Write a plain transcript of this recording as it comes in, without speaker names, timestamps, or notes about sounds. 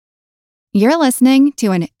You're listening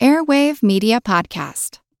to an Airwave Media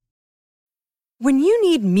Podcast. When you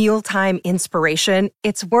need mealtime inspiration,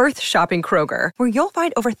 it's worth shopping Kroger, where you'll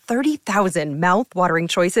find over 30,000 mouth-watering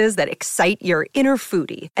choices that excite your inner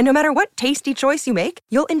foodie. And no matter what tasty choice you make,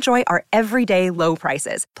 you'll enjoy our everyday low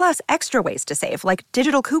prices, plus extra ways to save, like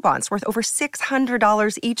digital coupons worth over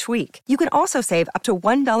 $600 each week. You can also save up to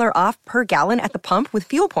 $1 off per gallon at the pump with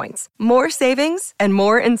fuel points. More savings and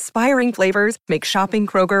more inspiring flavors make shopping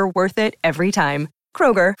Kroger worth it every time.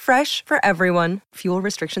 Kroger, fresh for everyone. Fuel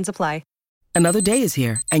restrictions apply. Another day is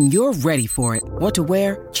here, and you're ready for it. What to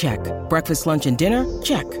wear? Check. Breakfast, lunch, and dinner?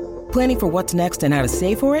 Check. Planning for what's next and how to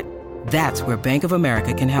save for it? That's where Bank of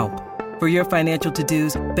America can help. For your financial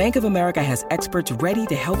to-dos, Bank of America has experts ready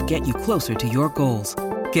to help get you closer to your goals.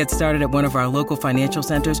 Get started at one of our local financial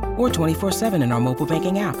centers or 24/7 in our mobile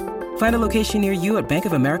banking app. Find a location near you at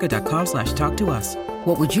bankofamerica.com/talktous.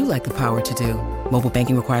 What would you like the power to do? Mobile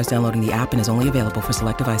banking requires downloading the app and is only available for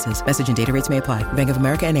select devices. Message and data rates may apply. Bank of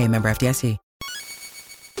America N.A., member FDIC.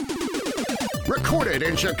 Recorded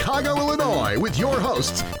in Chicago, Illinois, with your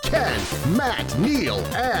hosts, Ken, Matt, Neil,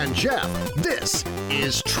 and Jeff. This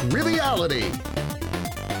is Triviality.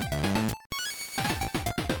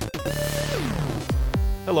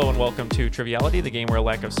 Hello and welcome to Triviality, the game where a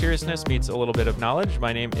lack of seriousness meets a little bit of knowledge.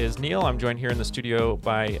 My name is Neil. I'm joined here in the studio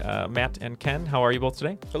by Matt and Ken. How are you both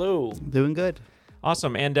today? Hello. Doing good.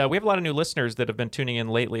 Awesome. And we have a lot of new listeners that have been tuning in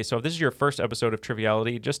lately. So if this is your first episode of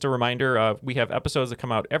Triviality, just a reminder, we have episodes that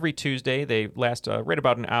come out every Tuesday. They last right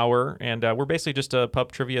about an hour. And we're basically just a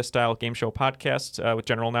pub trivia style game show podcast with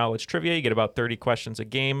general knowledge trivia. You get about 30 questions a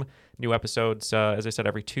game. New episodes, as I said,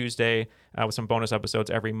 every Tuesday with some bonus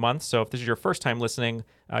episodes every month. So if this is your first time listening,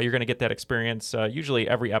 you're going to get that experience usually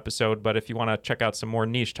every episode. But if you want to check out some more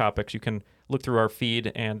niche topics, you can look through our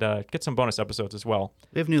feed and get some bonus episodes as well.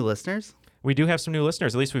 We have new listeners? We do have some new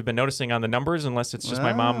listeners. At least we've been noticing on the numbers, unless it's just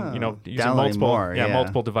my mom, using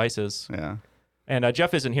multiple devices. Yeah. And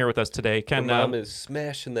Jeff isn't here with us today. Ken, my mom is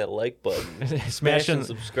smashing that like button. smashing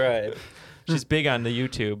subscribe. She's big on the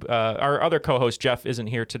YouTube. Our other co-host, Jeff, isn't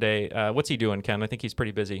here today. What's he doing, Ken? I think he's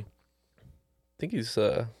pretty busy. I think he's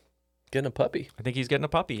getting a puppy. I think he's getting a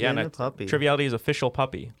puppy. Getting a puppy. Triviality's official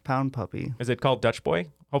puppy. Pound puppy. Is it called Dutch Boy,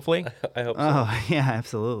 hopefully? I hope so. Oh, yeah,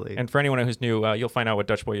 absolutely. And for anyone who's new, you'll find out what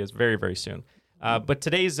Dutch Boy is very, very soon. But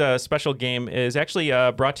today's special game is actually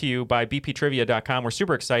brought to you by bptrivia.com. We're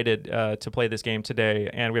super excited to play this game today,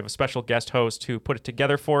 and we have a special guest host who put it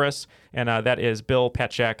together for us, and that is Bill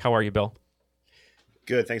Patchak. How are you, Bill?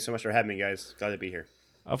 Good. Thanks so much for having me, guys. Glad to be here.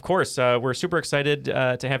 Of course. We're super excited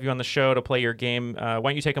to have you on the show to play your game. Why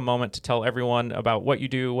don't you take a moment to tell everyone about what you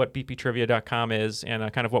do, what bptrivia.com is,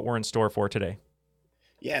 and kind of what we're in store for today.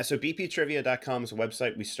 Yeah, so bptrivia.com is a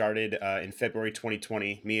website we started in February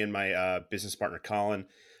 2020, me and my business partner, Colin.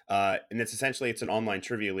 And it's an online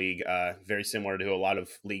trivia league, very similar to a lot of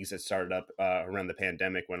leagues that started up around the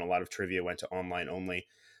pandemic when a lot of trivia went to online only.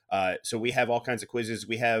 So we have all kinds of quizzes.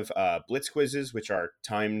 We have blitz quizzes, which are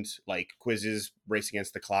timed like quizzes, race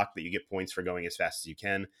against the clock that you get points for going as fast as you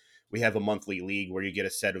can. We have a monthly league where you get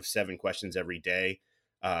a set of 7 questions every day,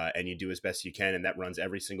 and you do as best you can. And that runs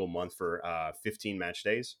every single month for 15 match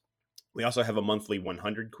days. We also have a monthly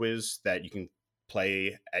 100 quiz that you can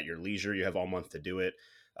play at your leisure. You have all month to do it,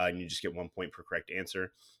 and you just get 1 point per correct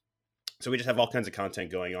answer. So we just have all kinds of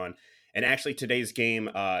content going on. And actually, today's game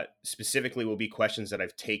specifically will be questions that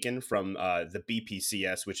I've taken from the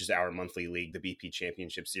BPCS, which is our monthly league, the BP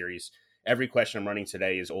Championship Series. Every question I'm running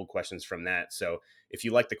today is old questions from that. So if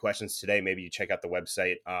you like the questions today, maybe you check out the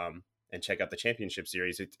website and check out the Championship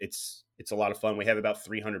Series. It's a lot of fun. We have about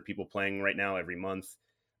 300 people playing right now every month,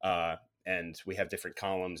 and we have different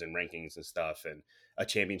columns and rankings and stuff, and a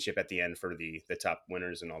championship at the end for the top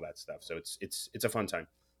winners and all that stuff. So it's a fun time.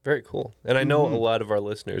 Very cool. And I know a lot of our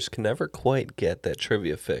listeners can never quite get that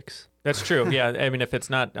trivia fix. That's true. Yeah. I mean, if it's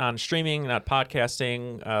not on streaming, not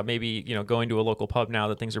podcasting, maybe, going to a local pub now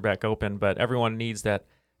that things are back open, but everyone needs that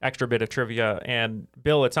extra bit of trivia. And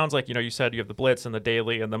Bill, it sounds like, you said you have the Blitz and the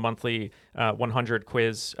daily and the monthly 100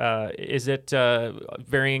 quiz. Is it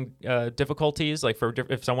varying difficulties? Like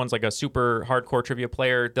if someone's like a super hardcore trivia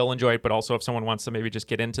player, they'll enjoy it. But also if someone wants to maybe just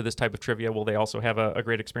get into this type of trivia, will they also have a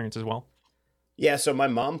great experience as well? Yeah, so my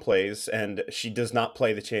mom plays, and she does not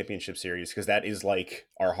play the Championship Series because that is like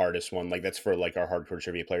our hardest one. Like that's for like our hardcore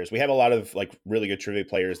trivia players. We have a lot of like really good trivia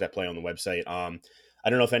players that play on the website. I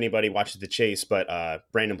don't know if anybody watches The Chase, but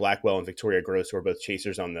Brandon Blackwell and Victoria Gross, who are both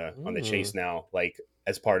chasers on the Chase now, like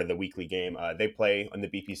as part of the weekly game, they play on the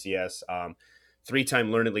BPCS.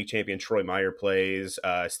 3-time Learned League champion Troy Meyer plays.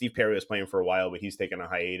 Steve Perry was playing for a while, but he's taken a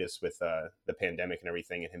hiatus with the pandemic and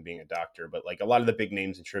everything and him being a doctor. But like a lot of the big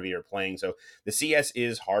names in trivia are playing. So the CS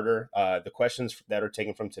is harder. The questions that are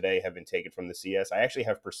taken from today have been taken from the CS. I actually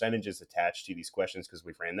have percentages attached to these questions because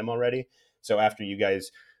we've ran them already. So after you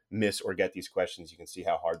guys miss or get these questions, you can see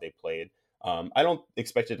how hard they played. I don't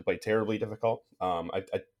expect it to play terribly difficult. I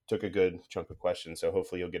took a good chunk of questions, so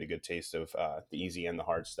hopefully you'll get a good taste of the easy and the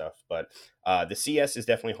hard stuff. But the CS is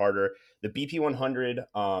definitely harder. The BP 100,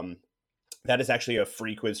 that is actually a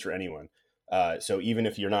free quiz for anyone. So even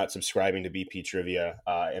if you're not subscribing to BP Trivia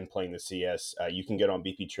and playing the CS, you can get on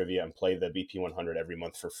BP Trivia and play the BP 100 every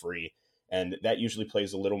month for free. And that usually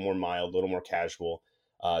plays a little more mild, a little more casual.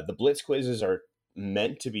 The Blitz quizzes are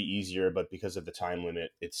meant to be easier, but because of the time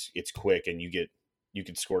limit, it's quick and you get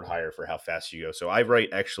scored higher for how fast you go. So I write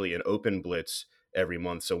actually an open Blitz every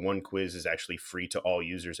month. So one quiz is actually free to all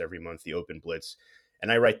users every month, the open Blitz.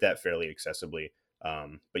 And I write that fairly accessibly,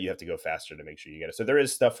 but you have to go faster to make sure you get it. So there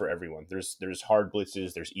is stuff for everyone. There's hard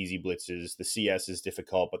blitzes, there's easy blitzes. The CS is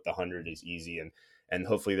difficult, but the 100 is easy. And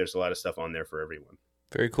hopefully there's a lot of stuff on there for everyone.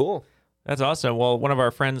 Very cool. That's awesome. Well, one of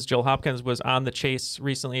our friends, Jill Hopkins, was on the chase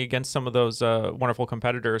recently against some of those wonderful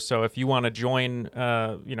competitors. So if you want to join,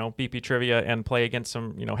 BP Trivia and play against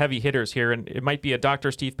some, heavy hitters here, and it might be a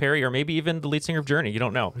Dr. Steve Perry or maybe even the lead singer of Journey. You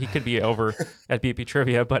don't know. He could be over at BP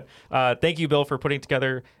Trivia. But thank you, Bill, for putting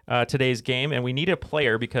together today's game. And we need a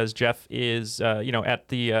player because Jeff is, at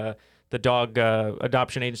the dog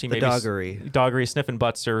adoption agency, the doggery, sniffing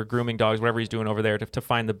butts or grooming dogs, whatever he's doing over there to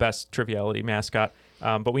find the best Triviality mascot.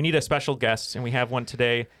 But we need a special guest, and we have one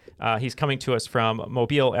today. He's coming to us from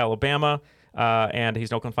Mobile, Alabama, and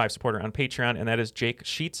he's an Oakland 5 supporter on Patreon, and that is Jake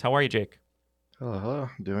Sheets. How are you, Jake? Hello.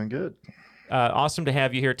 Doing good. Awesome to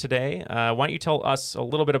have you here today. Why don't you tell us a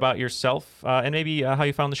little bit about yourself and maybe how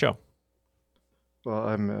you found the show? Well,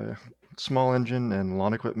 I'm a small engine and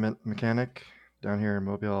lawn equipment mechanic down here in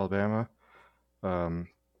Mobile, Alabama.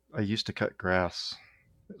 I used to cut grass,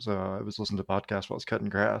 so I was listening to podcasts while I was cutting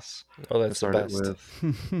grass. Oh, that's the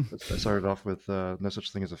best. I started off with No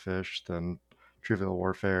Such Thing as a Fish, then Trivial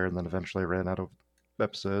Warfare, and then eventually ran out of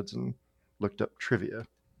episodes and looked up trivia.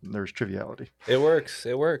 And there's Triviality. It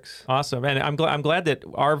works. Awesome, and I'm glad that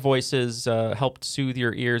our voices helped soothe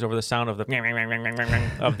your ears over the sound of the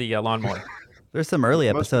lawnmower. There's some early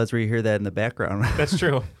episodes where you hear that in the background. That's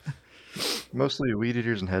true. Mostly weed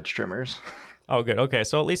eaters and hedge trimmers. Oh, good. Okay,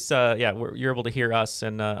 so at least, you're able to hear us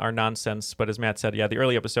and our nonsense. But as Matt said, the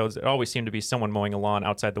early episodes, it always seemed to be someone mowing a lawn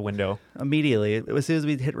outside the window. Immediately. As soon as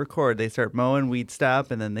we'd hit record, they start mowing, we'd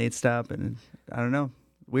stop, and then they'd stop. And I don't know.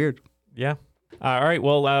 Weird. Yeah. All right.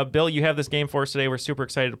 Well, Bill, you have this game for us today. We're super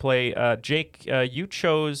excited to play. Jake, you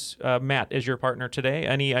chose Matt as your partner today.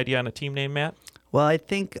 Any idea on a team name, Matt? Well, I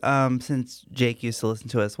think since Jake used to listen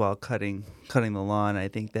to us while cutting the lawn, I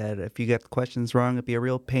think that if you got the questions wrong, it'd be a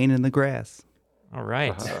real pain in the grass. All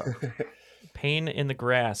right. Pain in the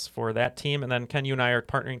grass for that team. And then Ken, you and I are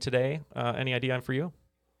partnering today. Any idea for you?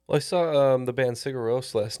 Well, I saw the band Sigur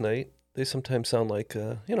Rós last night. They sometimes sound like,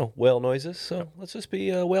 whale noises. So let's just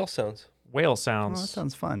be whale sounds. Whale sounds. Oh, that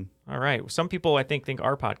sounds fun. All right. Some people, I think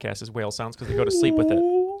our podcast is whale sounds because they go to sleep with it.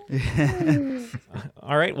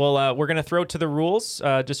 All right. Well, we're going to throw to the rules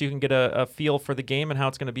just so you can get a feel for the game and how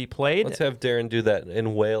it's going to be played. Let's have Darren do that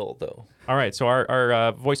in whale, though. All right. So our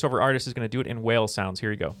voiceover artist is going to do it in whale sounds.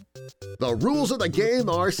 Here you go. The rules of the game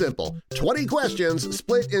are simple. 20 questions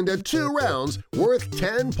split into 2 rounds worth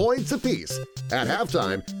 10 points apiece. At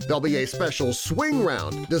halftime, there'll be a special swing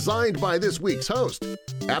round designed by this week's host.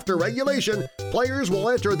 After regulation, players will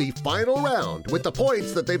enter the final round with the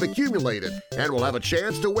points that they've accumulated and will have a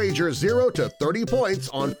chance to wager 0 to 30 points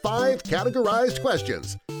on 5 categorized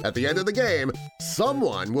questions. At the end of the game,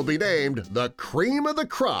 someone will be named the cream of the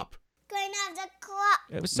crop. Cream of the crop.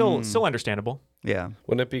 It was still understandable. Yeah.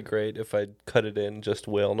 Wouldn't it be great if I cut it in just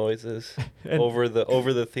whale noises over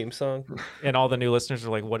the theme song? And all the new listeners are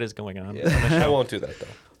like, "What is going on?" Yeah, I won't do that though.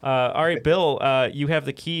 All right, Bill, you have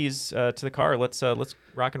the keys to the car. Let's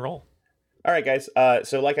rock and roll. All right, guys.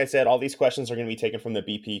 So like I said, all these questions are going to be taken from the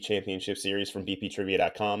BP Championship Series from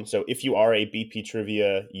bptrivia.com. So if you are a BP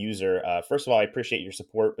Trivia user, first of all, I appreciate your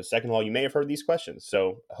support. But second of all, you may have heard these questions.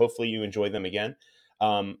 So hopefully you enjoy them again.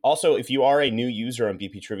 Also, if you are a new user on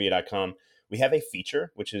bptrivia.com, we have a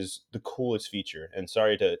feature, which is the coolest feature. And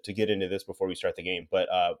sorry to get into this before we start the game, but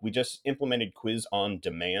we just implemented Quiz on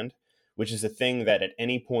Demand, which is a thing that at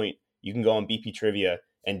any point you can go on BP Trivia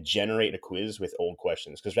and generate a quiz with old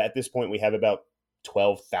questions. Because at this point, we have about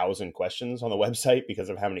 12,000 questions on the website because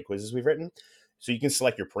of how many quizzes we've written. So you can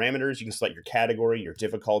select your parameters, you can select your category, your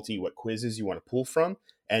difficulty, what quizzes you want to pull from,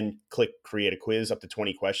 and click create a quiz up to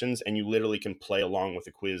 20 questions, and you literally can play along with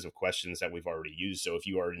a quiz of questions that we've already used. So if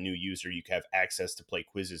you are a new user, you can have access to play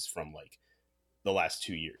quizzes from like the last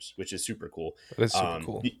 2 years, which is super cool. That is super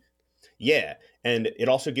cool. Yeah. And it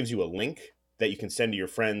also gives you a link that you can send to your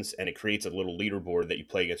friends, and it creates a little leaderboard that you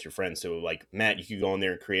play against your friends. So like Matt, you could go in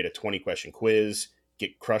there and create a 20 question quiz,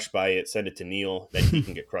 get crushed by it, send it to Neil, then he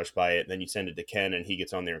can get crushed by it. Then you send it to Ken, and he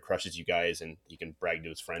gets on there and crushes you guys, and he can brag to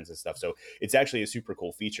his friends and stuff. So it's actually a super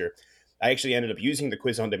cool feature. I actually ended up using the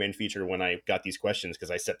quiz on demand feature when I got these questions,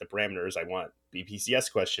 because I set the parameters. I want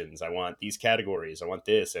BPCS questions. I want these categories. I want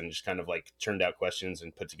this, and just kind of like churned out questions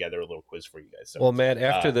and put together a little quiz for you guys. So, well, Matt,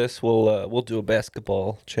 after this, we'll do a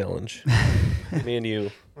basketball challenge. Me and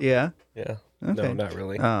you. Yeah. Yeah. Okay. No, not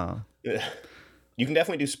really. Oh. You can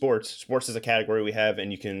definitely do sports. Sports is a category we have,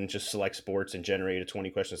 and you can just select sports and generate a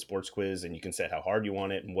 20-question sports quiz, and you can set how hard you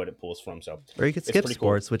want it and what it pulls from. So, Or you could skip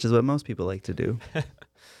sports, which is what most people like to do.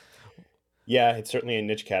 Yeah, it's certainly a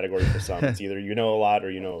niche category for some. It's either you know a lot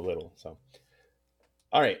or you know a little. So,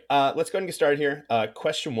 all right, let's go ahead and get started here.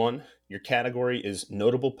 Question 1, your category is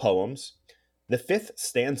notable poems. The 5th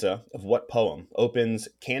stanza of what poem opens,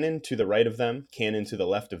 cannon to the right of them, cannon to the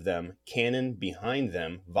left of them, cannon behind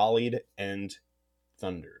them, volleyed and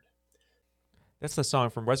thundered? That's the song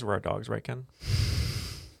from Reservoir Dogs, right, Ken?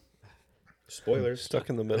 Spoilers. Stuck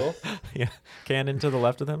in the middle. Yeah. Cannon to the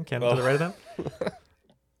left of them, cannon to the right of them.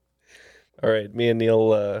 All right, me and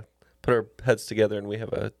Neil put our heads together, and we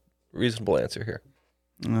have a reasonable answer here.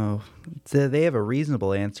 Oh, so they have a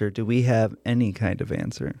reasonable answer. Do we have any kind of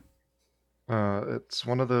answer? It's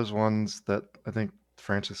one of those ones that I think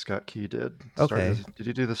Francis Scott Key did. Okay. Did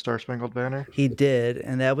you do the Star Spangled Banner? He did,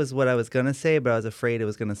 and that was what I was going to say, but I was afraid it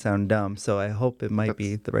was going to sound dumb, so I hope it might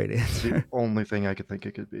be the right answer. The only thing I could think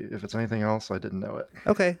it could be. If it's anything else, I didn't know it.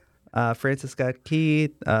 Okay. Francis Scott Key,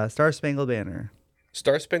 Star Spangled Banner.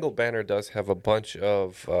 Star Spangled Banner does have a bunch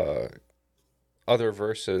of other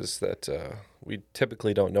verses that we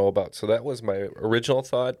typically don't know about. So that was my original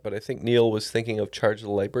thought, but I think Neil was thinking of Charge of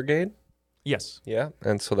the Light Brigade. Yes. Yeah,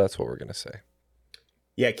 and so that's what we're going to say.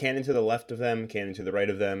 Yeah, cannon to the left of them, cannon to the right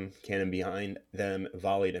of them, cannon behind them,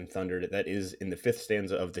 volleyed and thundered. That is in the 5th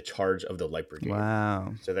stanza of the Charge of the Light Brigade.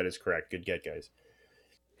 Wow. So that is correct. Good get, guys.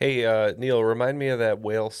 Hey, Neil, remind me of that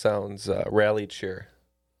Whale Sounds rally cheer.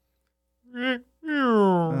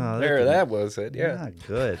 Oh, That was it, yeah. Not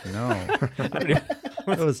good, no. That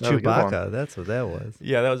was That was a good one. Chewbacca. That's what that was.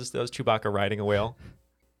 Yeah, that was Chewbacca riding a whale.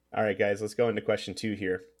 All right, guys, let's go into question 2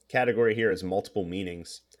 here. Category here is multiple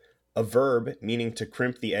meanings. A verb meaning to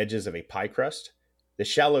crimp the edges of a pie crust, the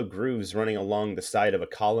shallow grooves running along the side of a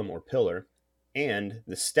column or pillar, and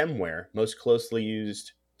the stemware most closely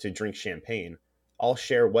used to drink champagne all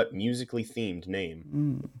share what musically themed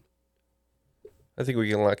name? I think we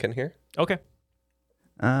can lock in here. Okay.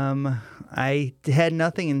 I had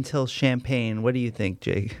nothing until champagne. What do you think,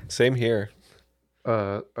 Jake? Same here.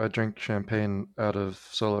 I drink champagne out of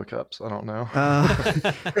solo cups. I don't know. I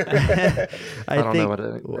don't think, know what any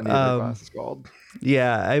of the glass is called.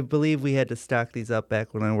 Yeah, I believe we had to stock these up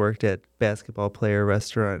back when I worked at Basketball Player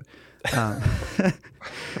Restaurant. I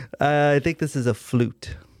think this is a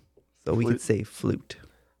flute. So we could say flute.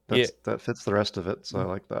 That fits the rest of it, so I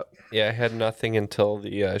like that. Yeah, I had nothing until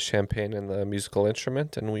the champagne and the musical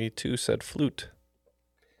instrument, and we too said flute.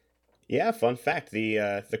 Yeah, fun fact.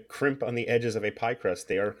 The crimp on the edges of a pie crust,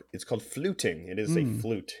 it's called fluting. It is a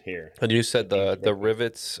flute here. And you said the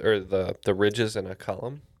rivets or the ridges in a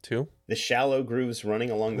column too? The shallow grooves running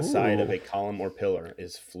along the side of a column or pillar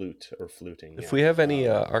is flute or fluting. If we have any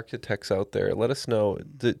architects out there, let us know.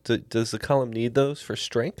 Does the column need those for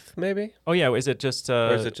strength, maybe? Oh, yeah. Is it just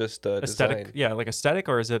or is it just aesthetic? design? Yeah, like aesthetic,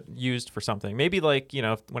 or is it used for something? Maybe like,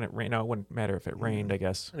 when it rained, it wouldn't matter if it rained, I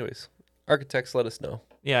guess. Anyways, architects, let us know.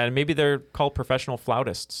 Yeah, and maybe they're called professional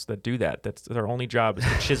flautists that do that. That's their only job is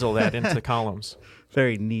to chisel that into the columns.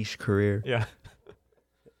 Very niche career. Yeah.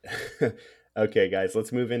 Okay, guys,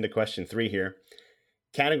 let's move into question 3 here.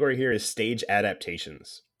 Category here is stage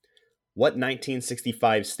adaptations. What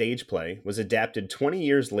 1965 stage play was adapted 20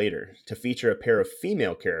 years later to feature a pair of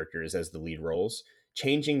female characters as the lead roles,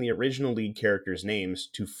 changing the original lead characters' names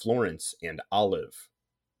to Florence and Olive?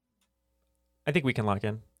 I think we can lock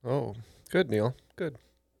in. Oh, good, Neil. Good.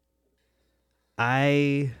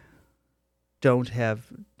 I don't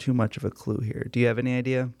have too much of a clue here. Do you have any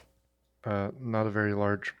idea? Not a very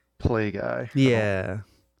large play guy. Yeah.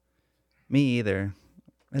 Me either.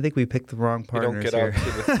 I think we picked the wrong You partners don't get here. out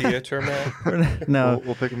to the theater, man? No.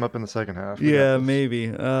 We'll pick him up in the second half. We got Yeah, this.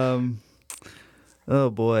 maybe.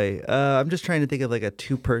 Oh boy. I'm just trying to think of like a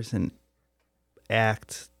 2-person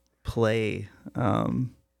act play. Well,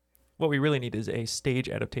 what we really need is a stage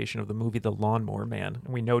adaptation of the movie The Lawnmower Man.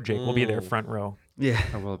 And we know Jake will be there front row. Yeah.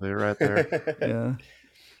 I will be right there. Yeah.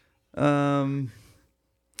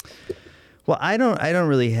 Well, I don't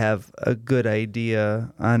really have a good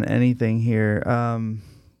idea on anything here.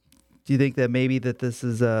 Do you think that maybe that this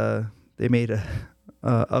is they made a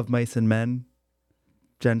Of Mice and Men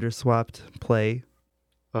gender swapped play?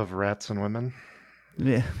 Of Rats and Women.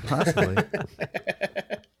 Yeah, possibly.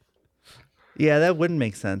 Yeah, that wouldn't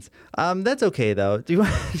make sense. That's okay though. Do you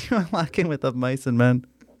want to lock in with Of Mice and Men?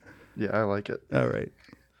 Yeah, I like it. All right.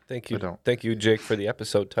 Thank you. I don't. Thank you, Jake, for the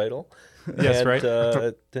episode title. Yes, And, right.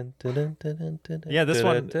 Yeah, this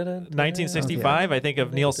one, 1965, I think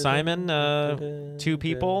of Neil Simon, Two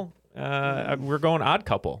People. We're going Odd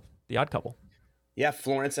Couple, The Odd Couple. Yeah,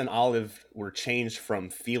 Florence and Olive were changed from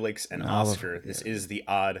Felix and Oscar. This is The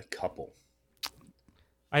Odd Couple.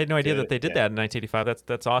 I had no idea that they did that in 1985.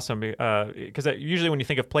 That's awesome. Because usually when you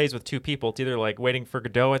think of plays with two people, it's either like Waiting for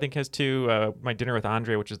Godot, I think has two, My Dinner with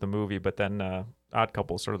Andre, which is the movie, but then Odd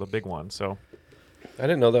Couple is sort of the big one. So I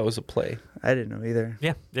didn't know that was a play. I didn't know either.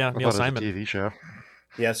 yeah, I Neil thought Simon. it was a TV show.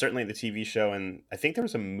 Yeah, certainly the TV show, and I think there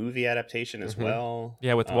was a movie adaptation as well.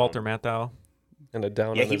 Yeah, with Walter Matthau. And a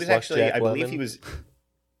down Yeah, on he his was luck, actually. Jack I believe Lemmon. he was.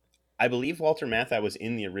 I believe Walter Matthau was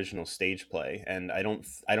in the original stage play, and I don't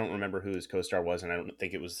remember who his co-star was, and I don't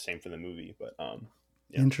think it was the same for the movie. But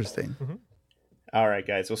yeah. Interesting. All right,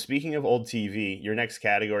 guys. So speaking of old TV, your next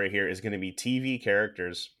category here is going to be TV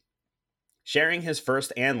characters sharing his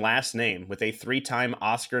first and last name with a 3-time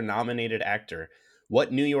Oscar-nominated actor.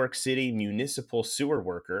 What New York City municipal sewer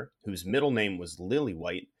worker, whose middle name was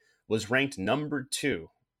Lillywhite, was ranked number 2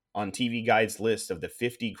 on TV Guide's list of the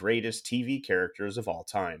 50 greatest TV characters of all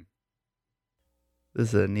time?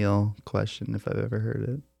 This is a Neil question if I've ever heard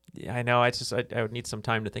it. Yeah, I know. I would need some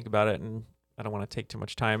time to think about it, and I don't want to take too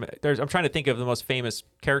much time. I'm trying to think of the most famous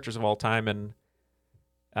characters of all time, and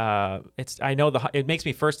it makes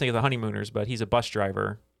me first think of the Honeymooners, but he's a bus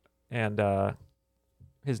driver, and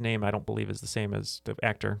his name I don't believe is the same as the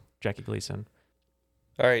actor Jackie Gleason.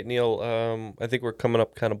 All right, Neil, I think we're coming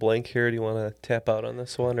up kind of blank here. Do you want to tap out on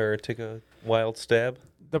this one or take a wild stab?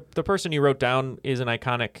 The person you wrote down is an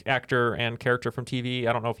iconic actor and character from TV.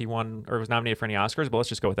 I don't know if he won or was nominated for any Oscars, but let's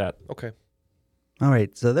just go with that. Okay. All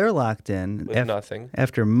right, so they're locked in. With nothing.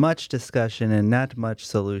 After much discussion and not much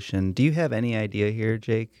solution, do you have any idea here,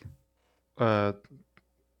 Jake? No.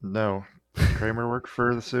 Did Kramer work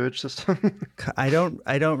for the sewage system? I don't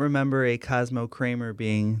remember a Cosmo Kramer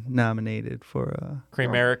being nominated for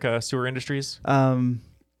Kramerica Sewer Industries.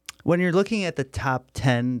 When you're looking at the top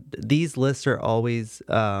 10, these lists are always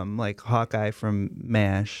like Hawkeye from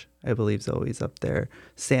MASH, I believe, is always up there.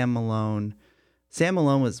 Sam Malone. Sam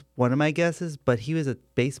Malone was one of my guesses, but he was a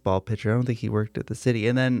baseball pitcher. I don't think he worked at the city.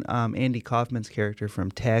 And then Andy Kaufman's character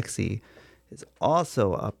from Taxi is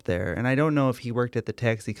also up there. And I don't know if he worked at the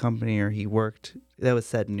taxi company or that was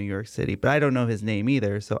set in New York City, but I don't know his name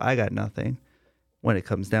either, so I got nothing when it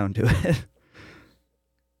comes down to it.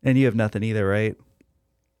 And you have nothing either, right?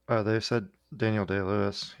 They said Daniel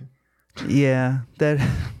Day-Lewis. Yeah, that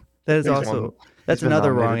is also that's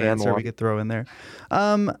another wrong answer we could throw in there.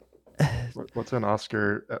 What's an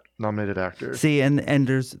Oscar-nominated actor? See, and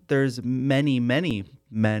there's many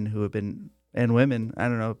men who have been, and women, I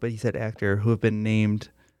don't know, but he said actor, who have been named,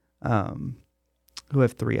 who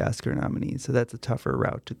have 3 Oscar nominees. So that's a tougher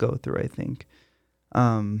route to go through, I think.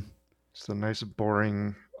 It's a nice,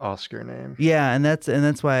 boring Oscar name. Yeah, and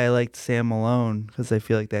that's why I liked Sam Malone, because I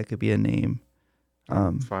feel like that could be a name.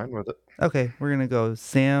 I'm fine with it. Okay, we're gonna go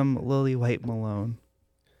Sam Lillywhite Malone.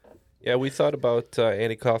 Yeah, we thought about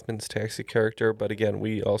Andy Kaufman's Taxi character, but again,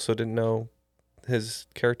 we also didn't know his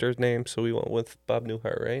character's name, so we went with Bob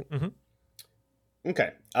Newhart, right? Mm-hmm.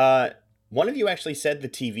 Okay. One of you actually said the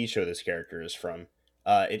TV show this character is from.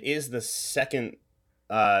 It is the second,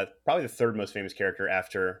 probably the third most famous character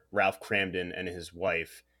after Ralph Kramden and his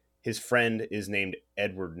wife. His friend is named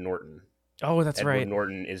Edward Norton. Oh, that's right. Edward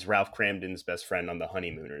Norton is Ralph Kramden's best friend on The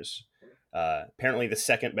Honeymooners. Apparently the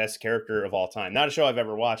second best character of all time. Not a show I've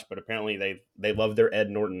ever watched, but apparently they love their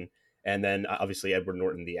Ed Norton. And then obviously Edward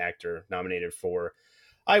Norton, the actor, nominated for,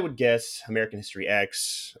 I would guess, American History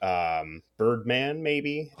X, Birdman,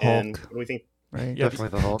 maybe. Hulk. And what do we think? Right?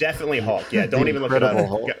 Definitely the Hulk. Definitely Hulk. Yeah, don't even look it Incredible up.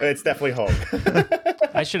 Hulk. It's definitely Hulk.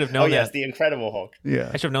 I should have known that. Yes, the Incredible Hulk. Yeah.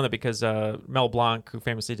 I should have known that because Mel Blanc, who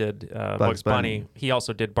famously did Bugs Bunny, he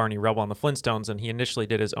also did Barney Rubble on the Flintstones, and he initially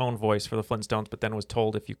did his own voice for the Flintstones, but then was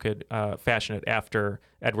told if you could fashion it after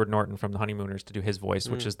Edward Norton from the Honeymooners to do his voice,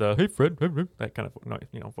 which is the "Hey Fred," that kind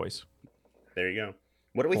of voice. There you go.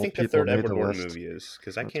 What do we Old think the people third made Edward the Norton list. movie is?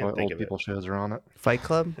 Because I That's can't why think old of people it. shows are on it. Fight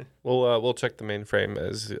Club. We'll check the mainframe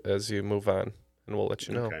as you move on, and we'll let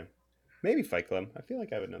you know. Okay. Maybe Fight Club. I feel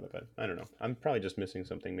like I would know that, but I don't know. I'm probably just missing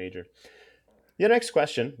something major. The next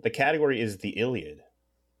question. The category is the Iliad.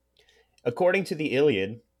 According to the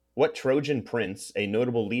Iliad, what Trojan prince, a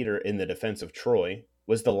notable leader in the defense of Troy,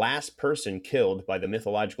 was the last person killed by the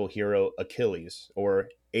mythological hero Achilles, or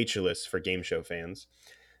Aeschylus for game show fans?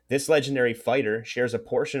 This legendary fighter shares a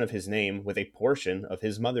portion of his name with a portion of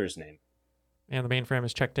his mother's name. And the mainframe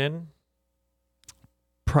is checked in.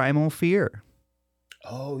 Primal Fear.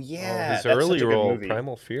 Oh, yeah. His that's such early a good role, movie.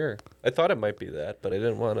 Primal Fear. I thought it might be that, but I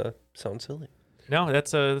didn't want to sound silly. No,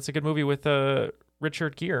 that's a good movie with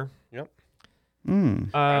Richard Gere. Yep.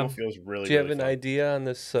 Primal feels really, Do you have really an fun. idea on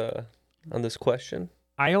this question?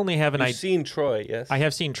 I only have an You've idea. seen Troy, yes? I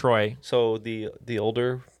have seen Troy. So the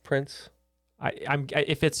older prince?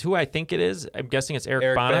 If it's who I think it is, I'm guessing it's Eric,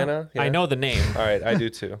 Eric Bana. Bana? Yeah. I know the name. All right, I do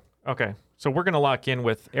too. Okay, so we're gonna lock in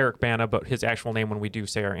with Eric Bana, but his actual name when we do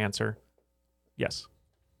say our answer. Yes,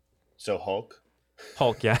 So Hulk?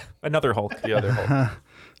 Hulk. Yeah, another Hulk. The other Hulk.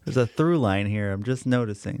 There's a through line here. I'm just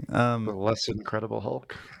noticing. The less Incredible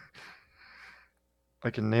Hulk.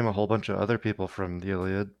 I can name a whole bunch of other people from the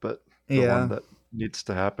Iliad, but the Yeah. one that needs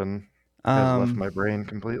to happen has left Um, my brain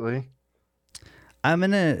completely. I'm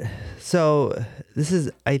gonna. So this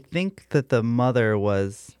is. I think that the mother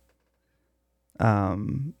was,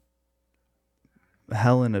 Helen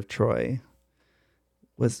of Troy.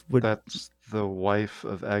 Would That's the wife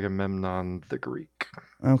of Agamemnon the Greek.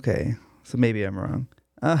 okay. So maybe I'm wrong.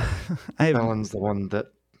 I Helen's the one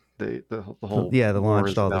that the whole yeah, that war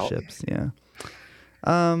launched is all the about. ships. Yeah.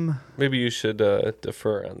 Maybe you should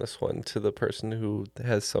defer on this one to the person who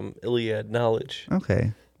has some Iliad knowledge.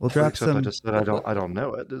 Okay. We'll drop Except I some. just said I don't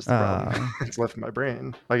know it. Is the problem? It's left in my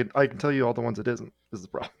brain. I can tell you all the ones it isn't. Is the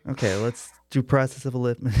problem? Okay, let's do process of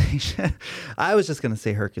elimination. I was just gonna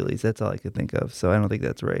say Hercules. That's all I could think of. So I don't think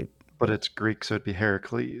that's right. But it's Greek, so it'd be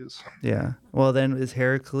Heracles. Yeah. Well, then is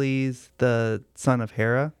Heracles the son of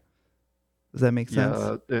Hera? Does that make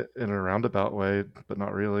sense? Yeah, in a roundabout way, but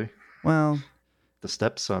not really. Well, The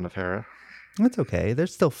stepson of Hera. that's okay. They're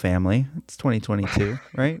still family. It's 2022,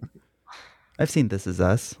 right? I've seen This Is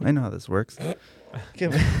Us. I know how this works. Do you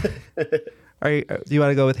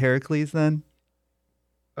want to go with Heracles then?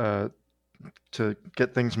 To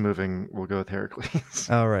get things moving, we'll go with Heracles.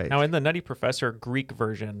 All right. Now, in the Nutty Professor Greek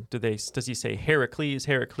version, does he say Heracles,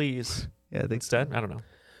 Heracles Yeah, I think instead? I don't know.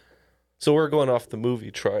 So we're going off the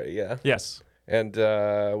movie Troy, yeah? Yes. And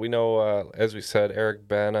we know, as we said, Eric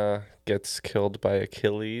Bana gets killed by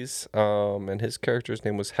Achilles, and his character's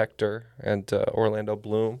name was Hector, and Orlando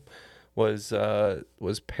Bloom was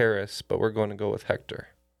Paris, but we're going to go with Hector.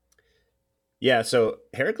 Yeah, so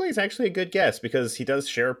Heracles is actually a good guess because he does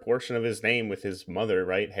share a portion of his name with his mother,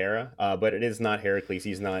 right, Hera? But it is not Heracles.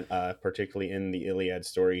 He's not particularly in the Iliad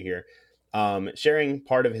story here. Sharing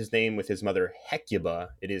part of his name with his mother, Hecuba,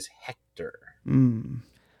 it is Hector.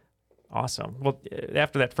 Awesome. Well,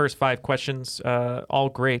 after that first 5 questions, all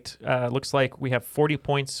great. Looks like we have 40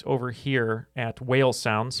 points over here at Whale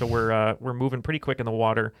Sound, so we're moving pretty quick in the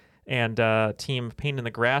water. And team Pain in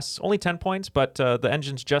the Grass, only 10 points, but the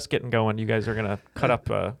engine's just getting going. You guys are going to cut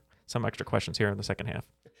up some extra questions here in the second half.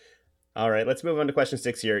 All right, let's move on to question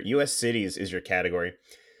 6 here. U.S. cities is your category.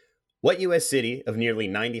 What U.S. city of nearly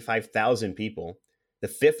 95,000 people, the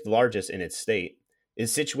 5th largest in its state,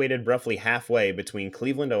 is situated roughly halfway between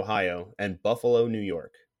Cleveland, Ohio, and Buffalo, New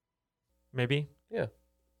York? Maybe? Yeah.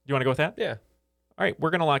 You want to go with that? Yeah. All right,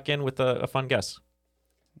 we're going to lock in with a fun guess.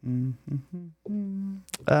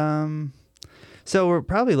 So we're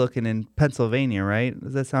probably looking in Pennsylvania, right?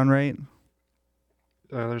 Does that sound right?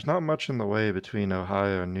 There's not much in the way between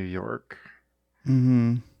Ohio and New York,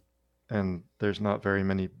 Mm-hmm. and there's not very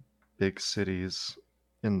many big cities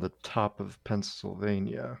in the top of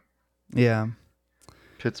Pennsylvania. Yeah.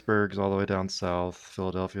 Pittsburgh's all the way down south.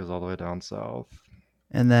 Philadelphia's all the way down south.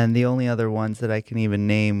 And then the only other ones that I can even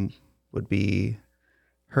name would be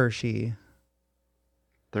Hershey.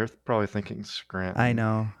 They're probably thinking Scranton. I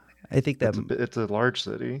know. I think that It's a large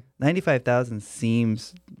city. 95,000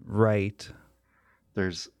 seems right.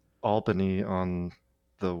 There's Albany on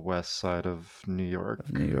the west side of New York,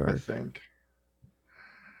 New York. I think.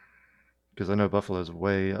 Because I know Buffalo's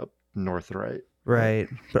way up north, right? Right.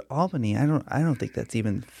 But Albany, I don't think that's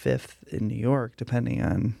even 5th in New York, depending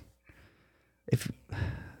on if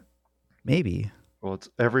maybe. Well, it's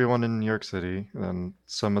everyone in New York City, and then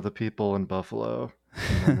some of the people in Buffalo.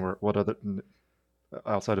 And then what other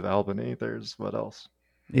outside of Albany? There's what else?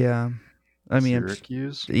 Yeah. I mean,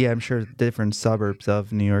 Syracuse. I'm sure different suburbs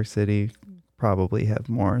of New York City probably have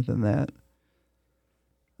more than that.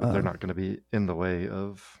 But they're not going to be in the way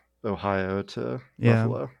of Ohio to Yeah.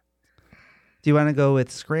 Buffalo. Do you want to go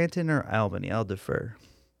with Scranton or Albany? I'll defer.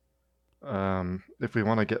 If we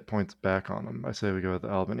want to get points back on them, I say we go with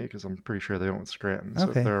Albany because I'm pretty sure they went with Scranton. So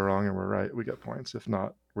Okay. if they're wrong and we're right, we get points. If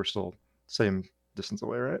not, we're still same distance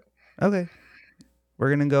away, right? Okay. We're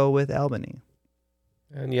going to go with Albany.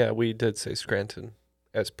 And yeah, we did say Scranton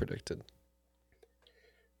as predicted.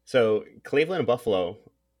 So Cleveland and Buffalo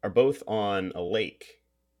are both on a lake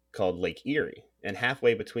called Lake Erie. And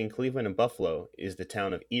halfway between Cleveland and Buffalo is the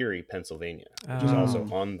town of Erie, Pennsylvania, which is also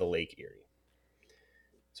on the Lake Erie.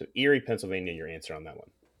 So Erie, Pennsylvania, your answer on that one.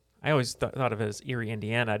 I always thought of it as Erie,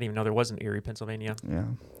 Indiana. I didn't even know there was an Erie, Pennsylvania. Yeah.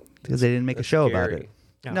 Because they didn't make a That's show scary. about it.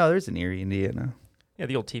 Yeah. No, there's an Erie, Indiana. Yeah,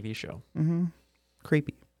 the old TV show. Mm-hmm.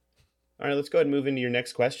 Creepy. All right, let's go ahead and move into your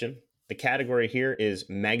next question. The category here is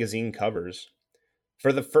magazine covers.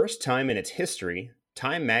 For the first time in its history,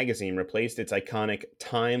 Time magazine replaced its iconic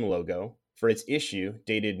Time logo for its issue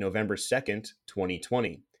dated November 2nd,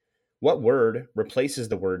 2020. What word replaces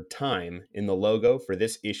the word time in the logo for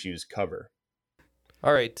this issue's cover?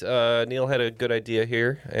 All right, Neil had a good idea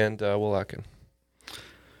here, and we'll lock in.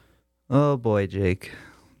 Oh boy, Jake.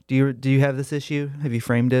 Do you have this issue? Have you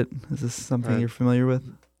framed it? Is this something you're familiar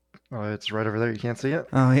with? It's right over there. You can't see it.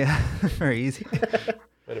 Oh yeah, very easy.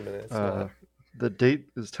 Wait a minute. It's not. The date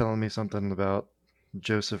is telling me something about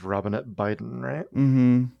Joseph Robinette Biden, right?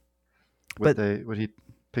 Mm-hmm. Would he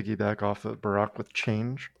piggyback off of Barack with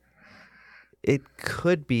change? It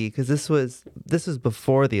could be because this was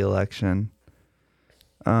before the election.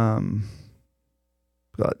 November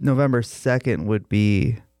 2nd would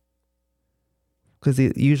be because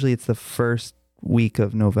usually it's the first week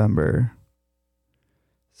of November.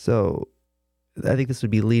 So I think this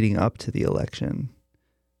would be leading up to the election.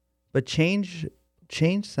 But change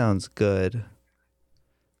sounds good.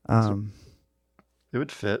 It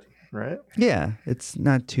would fit, right? Yeah, it's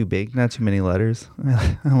not too big, not too many letters.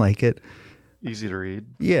 I like it. Easy to read.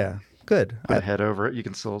 Yeah, good. Put a head over it, you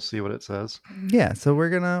can still see what it says. Yeah, so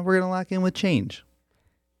we're gonna lock in with change.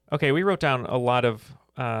 Okay, we wrote down a lot of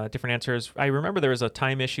different answers. I remember there was a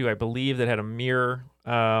Time issue, I believe, that had a mirror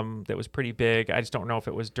that was pretty big. I just don't know if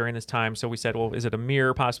it was during this time. So we said, well, is it a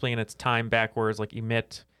mirror possibly, and it's time backwards, like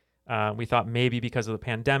emit? We thought maybe because of the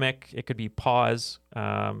pandemic, it could be pause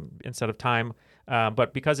instead of time.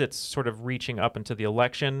 But because it's sort of reaching up into the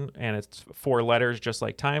election and it's 4 letters just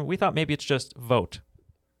like time, we thought maybe it's just vote.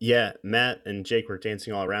 Yeah, Matt and Jake were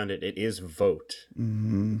dancing all around it. It is vote.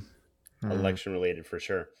 Mm-hmm. Election related for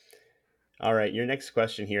sure. All right, your next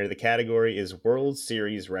question here. The category is World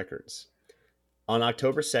Series records. On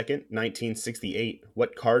October 2nd, 1968,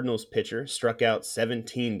 what Cardinals pitcher struck out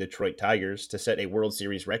 17 Detroit Tigers to set a World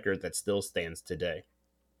Series record that still stands today?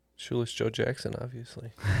 Shoeless Joe Jackson,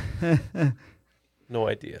 obviously. No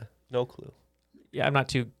idea. No clue. Yeah, I'm not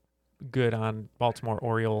too good on Baltimore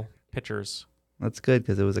Oriole pitchers. That's good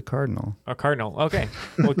because it was a Cardinal. A Cardinal. Okay.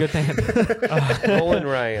 Well, good thing. Nolan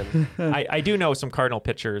Ryan. I do know some Cardinal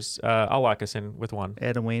pitchers. I'll lock us in with one.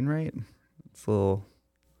 Adam Wainwright. It's a little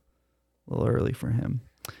early for him.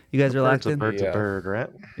 You guys are locked in? Bird's a bird, right?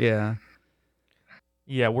 Yeah.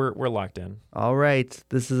 Yeah, we're locked in. All right.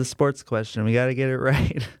 This is a sports question. We got to get it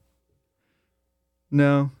right.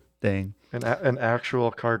 No? Dang. An actual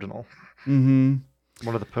cardinal. Mm-hmm.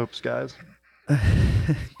 One of the Pope's guys.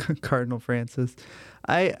 Cardinal Francis.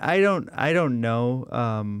 I don't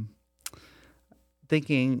know.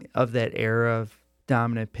 Thinking of that era of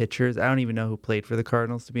dominant pitchers, I don't even know who played for the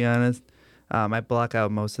Cardinals, to be honest. I block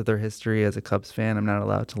out most of their history as a Cubs fan. I'm not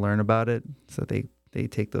allowed to learn about it, so they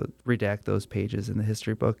redact those pages in the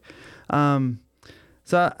history book.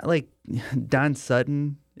 So like Don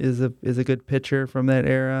Sutton is a good pitcher from that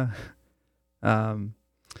era.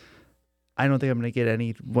 I don't think I'm going to get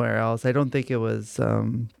anywhere else. I don't think it was,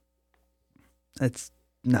 it's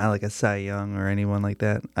not like a Cy Young or anyone like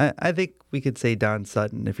that. I think we could say Don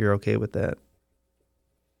Sutton if you're okay with that.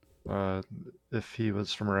 If he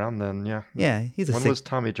was from around then, yeah. Yeah, he's a When was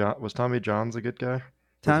Tommy John? Was Tommy John's a good guy?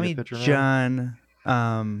 Tommy John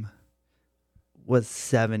was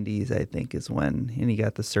 70s, I think, is when, and he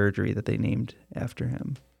got the surgery that they named after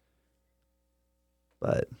him.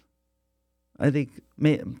 But I think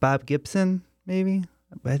Bob Gibson, maybe.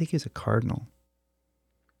 But I think he was a Cardinal.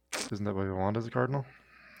 Isn't that what we want as a Cardinal?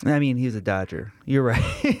 I mean, he was a Dodger. You're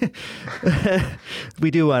right. We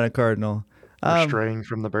do want a Cardinal. We're straying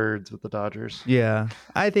from the birds with the Dodgers. Yeah,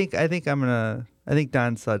 I think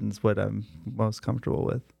Don Sutton's what I'm most comfortable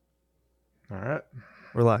with. All right,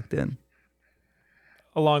 we're locked in.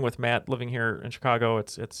 Along with Matt living here in Chicago,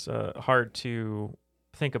 it's hard to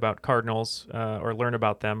think about Cardinals or learn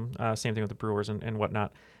about them. Same thing with the Brewers and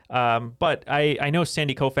whatnot. But I know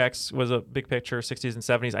Sandy Koufax was a big picture, 60s and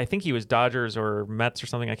 70s. I think he was Dodgers or Mets or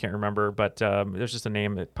something. I can't remember, but there's just a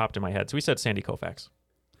name that popped in my head. So we said Sandy Koufax.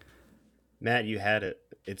 Matt, you had it.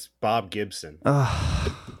 It's Bob Gibson.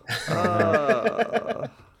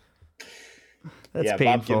 That's yeah,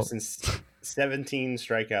 painful. Bob Gibson's 17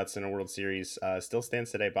 strikeouts in a World Series. Still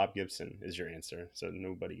stands today. Bob Gibson is your answer. So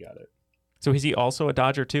nobody got it. So is he also a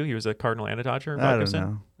Dodger too? He was a Cardinal and a Dodger? Bob I don't Gibson?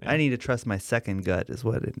 know. Yeah. I need to trust my second gut is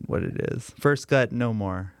what it is. First gut, no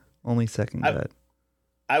more. Only second gut.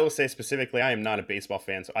 I will say specifically, I am not a baseball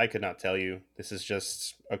fan, so I could not tell you. This is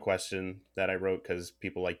just a question that I wrote because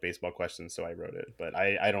people like baseball questions, so I wrote it. But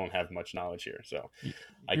I don't have much knowledge here, so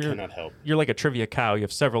I cannot help. You're like a trivia cow. You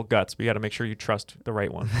have several guts, but you got to make sure you trust the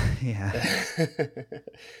right one. Yeah.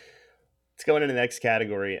 Let's go into the next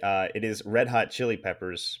category. It is Red Hot Chili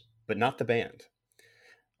Peppers, but not the band.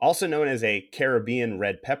 Also known as a Caribbean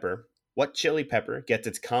red pepper, what chili pepper gets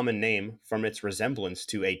its common name from its resemblance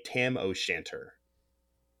to a tam o'shanter?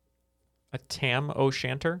 A Tam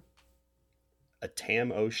O'Shanter? A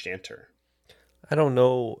tam o'shanter. I don't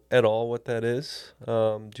know at all what that is.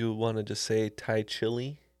 Do you want to just say Thai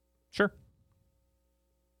chili Sure.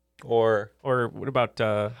 or Or what about...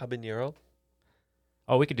 habanero?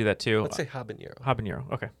 oh, we could do that too. Let's say habanero. Habanero.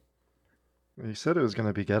 Okay. You said it was going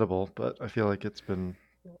to be gettable, but I feel like it's been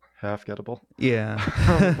half gettable. Yeah.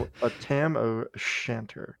 A tam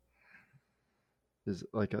o'shanter is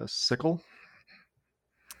like a sickle.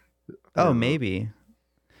 Oh, maybe.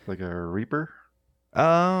 Like a reaper.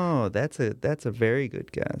 Oh, that's a very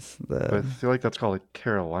good guess. But I feel like that's called a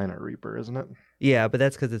Carolina reaper, isn't it? Yeah, but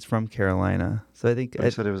that's because it's from Carolina. So I think But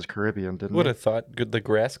you said it was Caribbean, didn't Would you? have thought the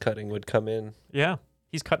grass cutting would come in. Yeah.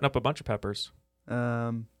 He's cutting up a bunch of peppers.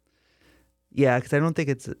 yeah, because I don't think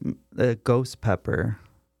it's a ghost pepper.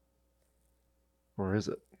 Or is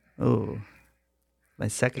it? Oh, my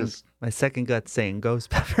second gut's saying ghost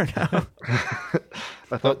pepper now.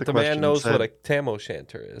 I thought The man question knows said- what a tam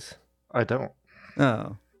o'shanter is. I don't.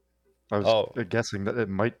 Oh, I was Oh. guessing that it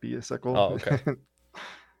might be a sickle. Oh, okay.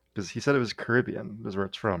 Because he said it was Caribbean, is where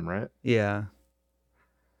it's from, right? yeah.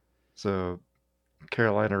 So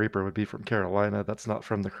Carolina Reaper would be from Carolina. That's not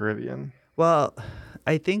from the Caribbean. Well,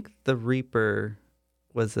 I think the Reaper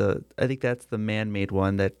I think that's the man-made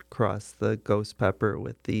one that crossed the ghost pepper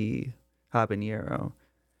with the habanero.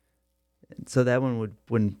 So that one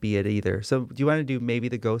wouldn't be it either. So do you want to do maybe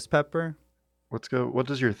the ghost pepper? Let's go. What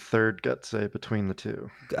does your third gut say between the two?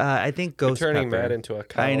 I think You're ghost turning pepper. Matt into a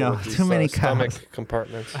cow. I know, with these, too many stomach cows.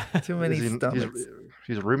 compartments. Too many Is he- stomachs.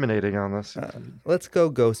 He's ruminating on this. Let's go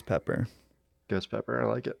ghost pepper. Ghost pepper. I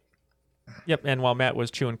like it. Yep. And while Matt was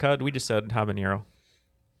chewing cud, we just said habanero.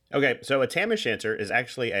 Okay, so a tam o'shanter is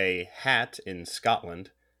actually a hat in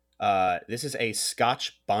Scotland. This is a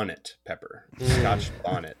Scotch bonnet pepper. Scotch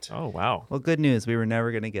bonnet. Oh, wow. Well, good news. We were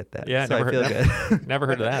never going to get that. Yeah, so never I feel heard good. Never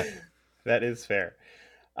heard of that. That is fair.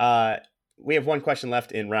 We have one question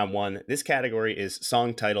left in round one. This category is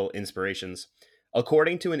song title inspirations.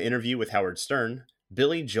 According to an interview with Howard Stern,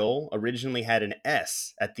 Billy Joel originally had an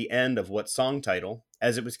S at the end of what song title,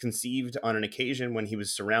 as it was conceived on an occasion when he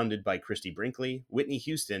was surrounded by Christy Brinkley, Whitney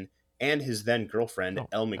Houston, and his then girlfriend,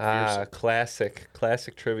 Elle McPherson.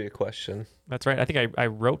 Classic trivia question. That's right. I think I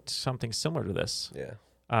wrote something similar to this.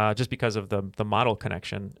 Yeah. Just because of the model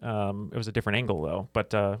connection. It was a different angle, though.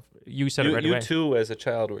 But you said it right You away. too, as a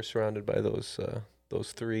child, were surrounded by those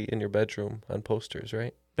three in your bedroom on posters,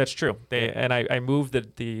 right? That's true. I moved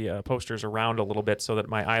the posters around a little bit so that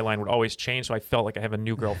my eye line would always change, so I felt like I have a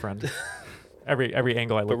new girlfriend. every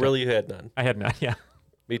angle I looked But really, at. you had none. I had none, yeah.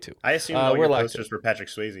 Me too. I assumed all we're your locked posters were Patrick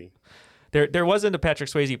Swayze. There wasn't a Patrick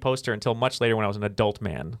Swayze poster until much later when I was an adult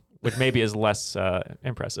man, which maybe is less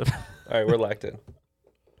impressive. All right, we're locked in.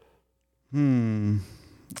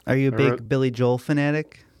 Are you a I big wrote- Billy Joel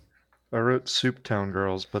fanatic? I wrote Soup Town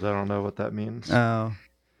Girls, but I don't know what that means. Oh.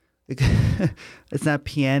 It's not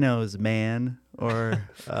pianos, man. Or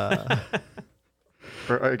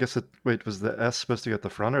Or I guess was the S supposed to go at the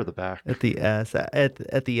front or the back? at the S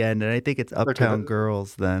at the end, and I think it's Uptown that-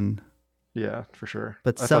 Girls then. Yeah, for sure.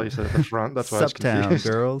 But I thought you said at the front. That's why I was Uptown confused.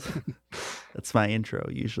 Girls. That's my intro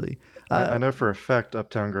usually. I know for a fact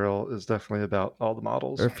Uptown Girl is definitely about all the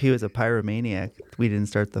models. Or if he was a pyromaniac, we didn't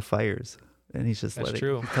start the fires, and he's just That's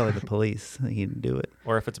true. he's telling the police that he didn't do it.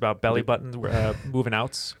 Or if it's about belly buttons moving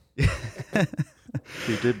outs.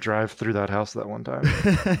 He did drive through that house that one time.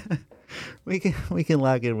 We can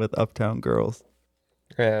lock in with Uptown Girls.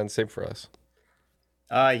 And same for us.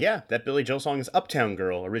 Yeah, that Billy Joel song is Uptown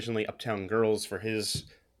Girl. Originally Uptown Girls for his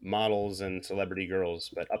models and celebrity girls,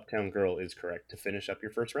 but Uptown Girl is correct to finish up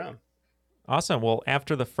your first round. Awesome. Well,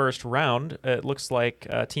 after the first round, it looks like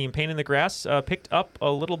Team Pain in the Grass picked up a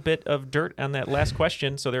little bit of dirt on that last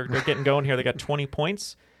question, so they're getting going here. They got 20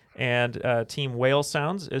 points, and Team Whale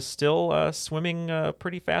Sounds is still swimming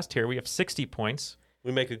pretty fast here. We have 60 points.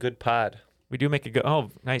 We make a good pod. We do make a good. Oh,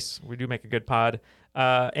 nice. We do make a good pod.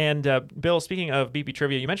 And Bill, speaking of BP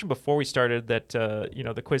Trivia, you mentioned before we started that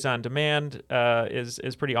the quiz on demand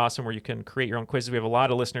is pretty awesome, where you can create your own quizzes. We have a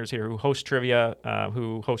lot of listeners here who host trivia,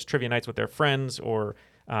 who host trivia nights with their friends or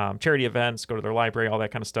charity events, go to their library, all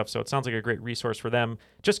that kind of stuff. So it sounds like a great resource for them.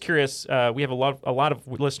 Just curious, we have a lot of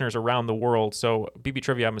listeners around the world. So BP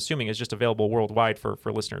Trivia, I'm assuming, is just available worldwide for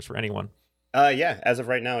listeners, for anyone. Yeah, as of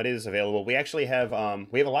right now, it is available. We actually have a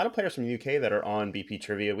lot of players from the UK that are on BP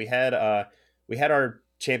Trivia. We had our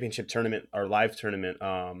championship tournament, our live tournament,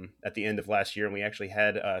 at the end of last year, and we actually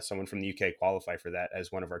had someone from the UK qualify for that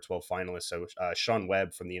as one of our 12 finalists. So Sean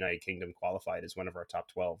Webb from the United Kingdom qualified as one of our top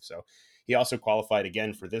 12. So he also qualified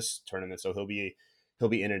again for this tournament. So he'll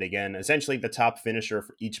be in it again. Essentially, the top finisher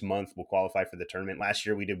for each month will qualify for the tournament. Last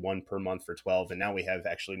year, we did one per month for 12, and now we have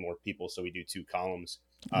actually more people, so we do 2 columns.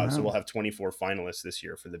 Wow. So we'll have 24 finalists this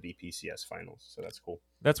year for the BPCS finals. So that's cool.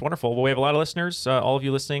 That's wonderful. Well, we have a lot of listeners, all of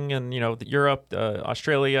you listening in, Europe,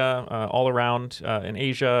 Australia, all around in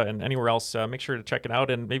Asia and anywhere else. Make sure to check it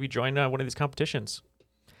out and maybe join one of these competitions.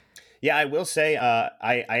 Yeah, I will say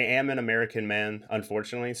I am an American man,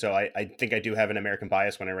 unfortunately. So I think I do have an American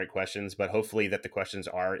bias when I write questions, but hopefully that the questions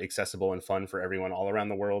are accessible and fun for everyone all around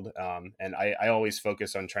the world. And I always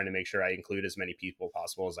focus on trying to make sure I include as many people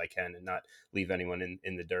possible as I can and not leave anyone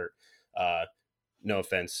in the dirt. No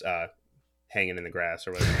offense, hanging in the grass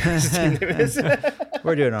or whatever.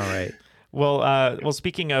 We're doing all right. Well,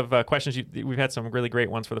 speaking of questions, we've had some really great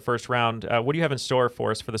ones for the first round. What do you have in store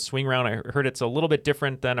for us for the swing round? I heard it's a little bit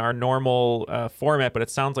different than our normal format, but it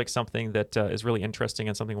sounds like something that is really interesting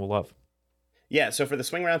and something we'll love. Yeah, so for the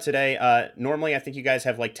swing round today, normally I think you guys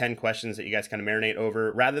have like 10 questions that you guys kind of marinate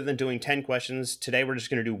over. Rather than doing 10 questions, today we're just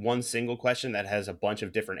going to do one single question that has a bunch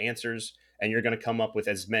of different answers, and you're going to come up with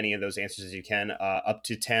as many of those answers as you can, up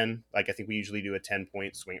to 10. Like I think we usually do a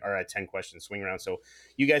 10-point swing or a 10-question swing round. So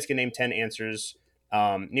you guys can name 10 answers.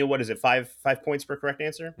 Neil, what is it? 5 points per correct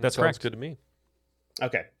answer? That's Sounds correct. good to me.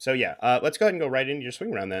 Okay, so yeah, let's go ahead and go right into your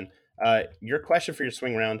swing round then. Your question for your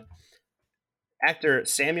swing round. Actor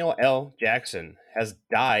Samuel L. Jackson has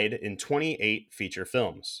died in 28 feature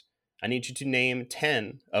films. I need you to name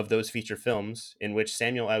 10 of those feature films in which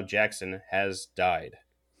Samuel L. Jackson has died.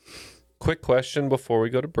 Quick question before we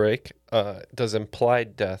go to break. Does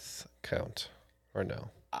implied death count or no?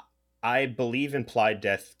 I believe implied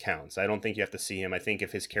death counts. I don't think you have to see him. I think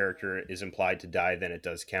if his character is implied to die, then it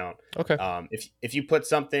does count. Okay. If you put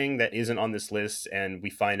something that isn't on this list and we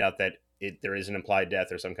find out that there is an implied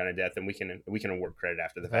death or some kind of death, then we can award credit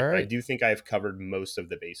after the fact. Right. But I do think I've covered most of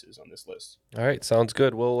the bases on this list. All right, sounds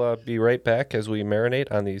good. We'll be right back as we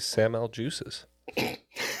marinate on these Sam L juices.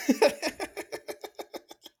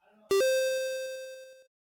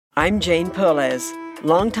 I'm Jane Perlez,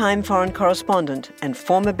 longtime foreign correspondent and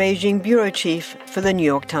former Beijing bureau chief for the New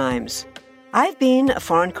York Times. I've been a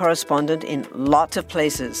foreign correspondent in lots of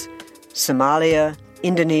places: Somalia,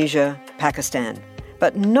 Indonesia, Pakistan.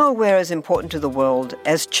 But nowhere as important to the world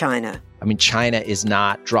as China. I mean, China is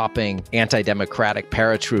not dropping anti-democratic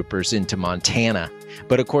paratroopers into Montana.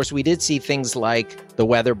 But of course, we did see things like the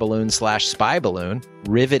weather balloon/spy balloon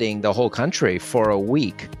riveting the whole country for a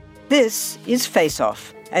week. This is Face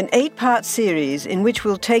Off, an 8-part series in which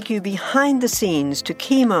we'll take you behind the scenes to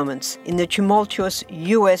key moments in the tumultuous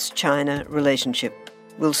U.S.-China relationship.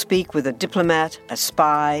 We'll speak with a diplomat, a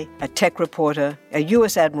spy, a tech reporter, a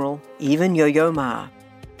U.S. admiral, even Yo-Yo Ma.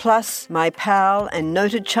 Plus, my pal and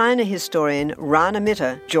noted China historian Rana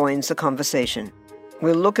Mitter joins the conversation.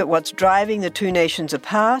 We'll look at what's driving the two nations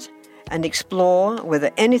apart and explore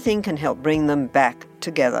whether anything can help bring them back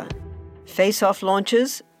together. Face Off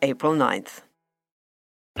launches April 9th.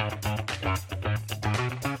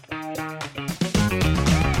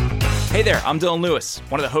 Hey there, I'm Dylan Lewis,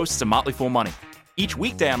 one of the hosts of Motley Fool Money. Each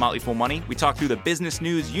weekday on Motley Fool Money, we talk through the business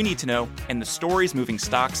news you need to know and the stories moving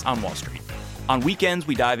stocks on Wall Street. On weekends,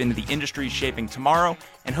 we dive into the industries shaping tomorrow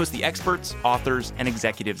and host the experts, authors, and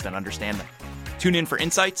executives that understand them. Tune in for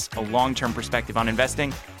insights, a long-term perspective on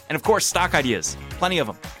investing, and of course, stock ideas. Plenty of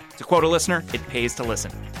them. To quote a listener, it pays to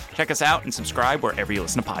listen. Check us out and subscribe wherever you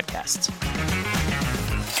listen to podcasts.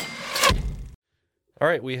 All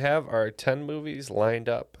right, we have our 10 movies lined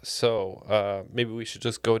up. So maybe we should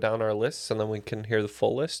just go down our lists and then we can hear the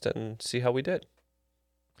full list and see how we did.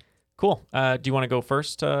 Cool. Do you want to go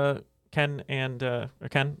first, Ken and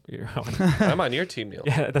Ken. I'm on your team, Neil.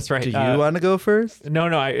 Yeah, that's right. Do you want to go first? No,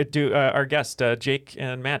 I do. Our guest, Jake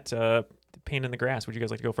and Matt, Pain in the Grass. Would you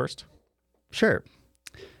guys like to go first? Sure.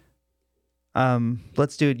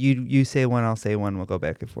 Let's do it. You say one, I'll say one. We'll go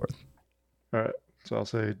back and forth. All right. So I'll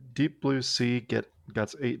say Deep Blue Sea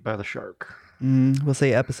gets ate by the shark. We'll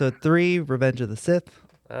say episode 3, Revenge of the Sith.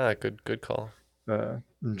 Good call.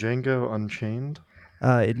 Django Unchained.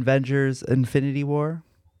 Avengers Infinity War.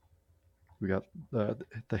 We got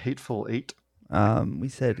the Hateful Eight. We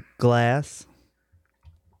said Glass.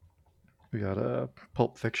 We got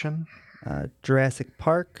Pulp Fiction. Jurassic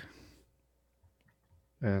Park.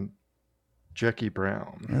 And Jackie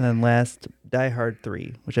Brown. And then last, Die Hard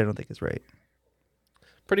 3, which I don't think is right.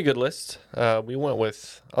 Pretty good list. We went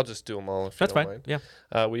with, I'll just do them all if That's you don't fine. mind.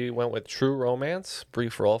 Yeah. We went with True Romance,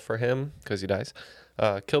 brief role for him because he dies.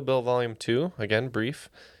 Kill Bill Volume 2, again, brief.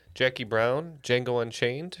 Jackie Brown, Django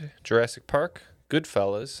Unchained, Jurassic Park,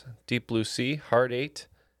 Goodfellas, Deep Blue Sea, Hard 8,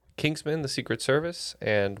 Kingsman, The Secret Service,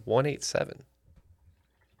 and 187.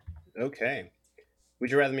 Okay.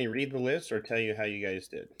 Would you rather me read the list or tell you how you guys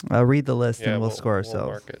did? Read the list Yeah, and we'll score We'll ourselves.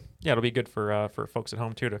 mark it. Yeah, it'll be good for folks at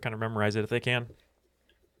home too to kind of memorize it if they can.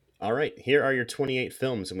 All right. Here are your 28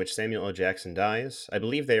 films in which Samuel L. Jackson dies. I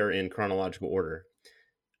believe they are in chronological order.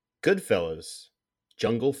 Goodfellas,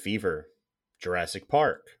 Jungle Fever, Jurassic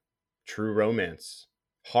Park, True Romance,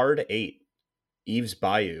 Hard 8, Eve's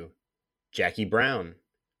Bayou, Jackie Brown,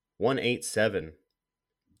 187,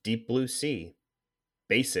 Deep Blue Sea,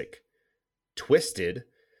 Basic, Twisted,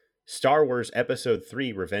 Star Wars Episode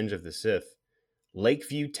 3, Revenge of the Sith,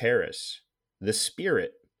 Lakeview Terrace, The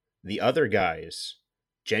Spirit, The Other Guys,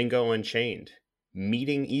 Django Unchained,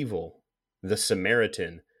 Meeting Evil, The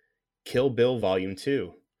Samaritan, Kill Bill Volume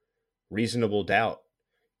 2, Reasonable Doubt,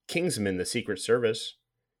 Kingsman: The Secret Service,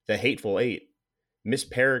 The Hateful Eight, Miss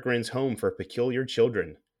Peregrine's Home for Peculiar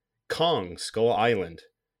Children, Kong: Skull Island,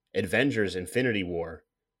 Avengers: Infinity War,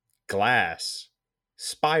 Glass,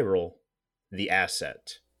 Spiral, The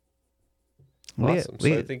Asset. Awesome.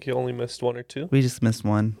 So I think you only missed one or two. We just missed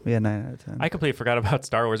one. We had 9 out of 10. I completely forgot about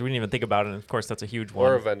Star Wars. We didn't even think about it. And of course, that's a huge one.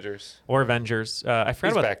 Or Avengers. I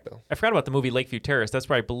forgot about back, though. I forgot about the movie Lakeview Terrace. That's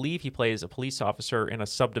where I believe he plays a police officer in a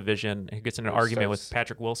subdivision. He gets in an argument with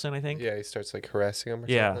Patrick Wilson, I think. Yeah, he starts like harassing him or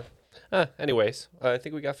Yeah. something. Anyways, I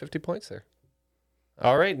think we got 50 points there.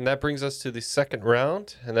 All right, and that brings us to the second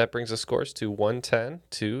round, and that brings the scores to 110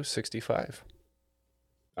 to 65.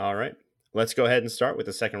 All right. Let's go ahead and start with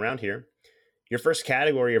the second round here. Your first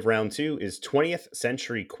category of round 2 is 20th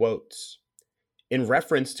century quotes. In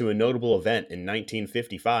reference to a notable event in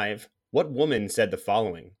 1955, what woman said the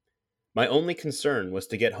following? My only concern was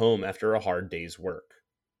to get home after a hard day's work.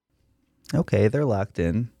 Okay, they're locked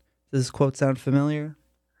in. Does this quote sound familiar?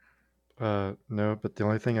 No, but the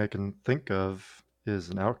only thing I can think of is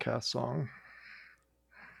an Outkast song.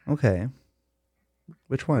 Okay.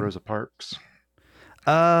 Which one? Rosa Parks.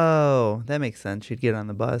 Oh, that makes sense. She'd get on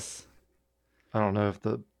the bus. I don't know if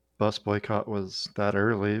the bus boycott was that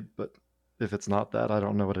early, but if it's not that, I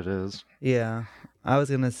don't know what it is. Yeah. I was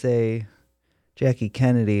going to say Jackie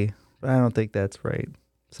Kennedy, but I don't think that's right.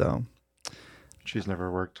 So. She's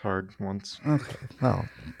never worked hard once. Okay. Well,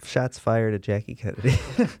 shots fired at Jackie Kennedy.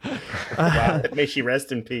 Wow. May she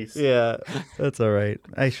rest in peace. Yeah, that's all right.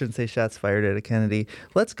 I shouldn't say shots fired at a Kennedy.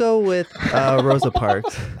 Let's go with Rosa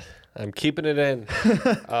Parks. I'm keeping it in.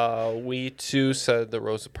 We too said the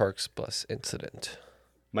Rosa Parks bus incident.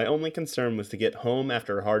 My only concern was to get home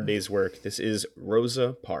after a hard day's work. This is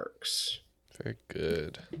Rosa Parks. Very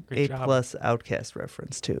good. Great A+ job. Outkast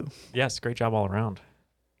reference too. Yes, great job all around.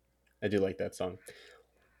 I do like that song.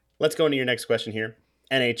 Let's go into your next question here.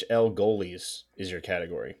 NHL goalies is your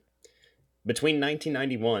category. Between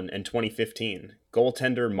 1991 and 2015,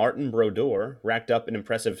 goaltender Martin Brodeur racked up an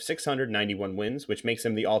impressive 691 wins, which makes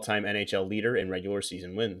him the all-time NHL leader in regular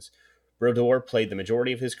season wins. Brodeur played the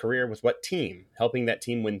majority of his career with what team, helping that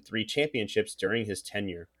team win 3 championships during his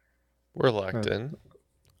tenure? We're locked in.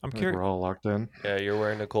 I'm I think curious. we're all locked in. Yeah, you're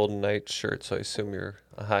wearing a Golden Knights shirt, so I assume you're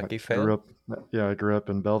a hockey fan. I grew up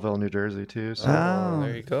in Belleville, New Jersey, too. So Oh.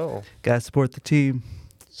 There you go. Gotta support the team.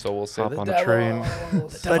 So we'll say hop the on a train.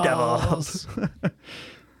 The Devils.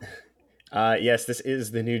 Yes, this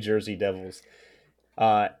is the New Jersey Devils.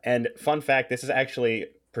 And fun fact, this is actually,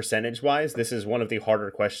 percentage-wise, this is one of the harder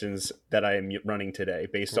questions that I am running today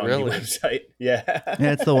based on Really? the website. Yeah.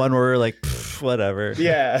 Yeah, it's the one where we're like, "Pff, whatever.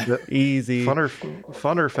 Yeah. Easy.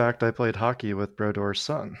 Funner fact, I played hockey with Brodeur's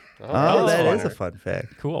son. Oh, that that's is a fun. fun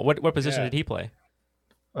fact. Cool. What position Yeah. did he play?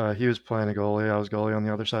 He was playing a goalie. I was goalie on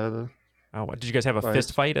the other side of the Oh, what, did you guys have a Nice.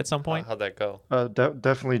 fist fight at some point? How'd that go?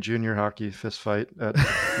 Definitely junior hockey fist fight at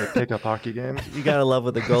the pickup hockey game. You gotta love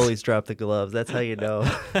when the goalies drop the gloves. That's how you know.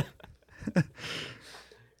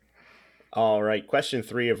 All right, question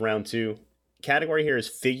 3 of round 2. Category here is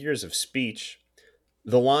figures of speech.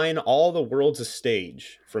 The line, "All the world's a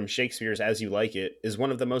stage," from Shakespeare's As You Like It, is one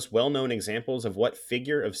of the most well-known examples of what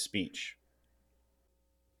figure of speech?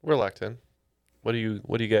 We're locked in. What do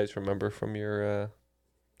you guys remember from your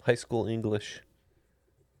high school English?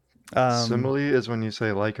 Simile is when you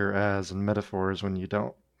say like or as, and metaphor is when you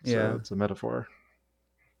don't. So Yeah. it's a metaphor,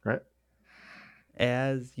 right?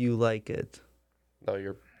 As you like it.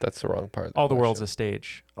 No, that's the wrong part. Of the All the world's question. a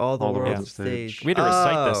stage. All the All the world's world's a a stage. stage. We had to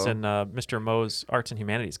recite this Oh. in Mr. Moe's Arts and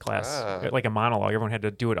Humanities class, Ah. like a monologue. Everyone had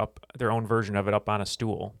to do it up their own version of it up on a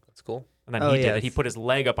stool, That's cool. and then Oh, he did yes. it. He put his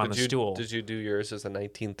leg up on Did the you, stool. Did you do yours as a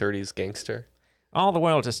 1930s gangster? All the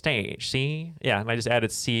world's a stage. See, yeah, and I just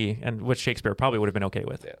added "see," and which Shakespeare probably would have been okay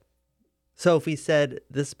with. Yeah. So if we said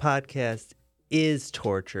this podcast is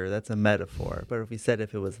torture, that's a metaphor. But if we said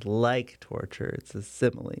if it was like torture, it's a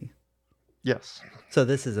simile. Yes. So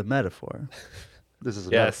this is a metaphor. This is a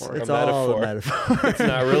Yes. metaphor. It's A all a metaphor. metaphor. It's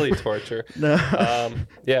not really torture. No.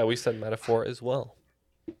 Yeah, we said metaphor as well.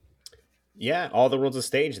 Yeah, "All the world's a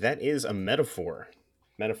stage." That is a metaphor.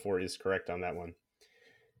 Metaphor is correct on that one.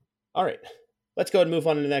 All right, let's go ahead and move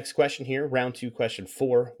on to the next question here. Round 2, question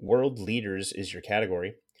 4. World leaders is your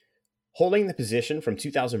category. Holding the position from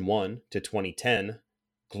 2001 to 2010,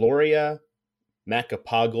 Gloria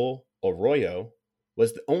Macapagal Arroyo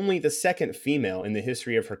was only the second female in the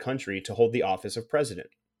history of her country to hold the office of president.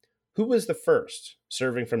 Who was the first,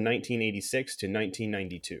 serving from 1986 to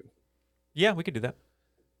 1992? Yeah, we could do that.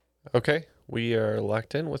 Okay, we are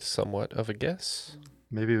locked in with somewhat of a guess.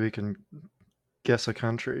 Maybe we can guess a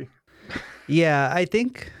country. Yeah, I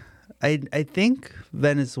think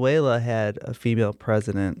Venezuela had a female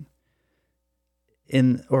president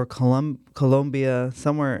or Colombia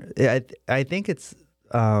somewhere. I think it's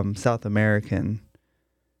South American.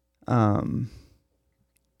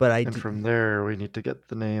 But And from there, we need to get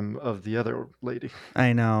the name of the other lady.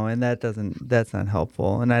 I know, and that's not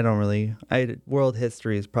helpful. And I don't really. World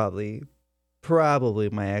history is probably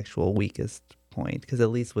my actual weakest point, because at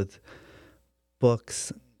least with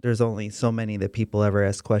books, there's only so many that people ever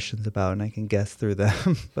ask questions about, and I can guess through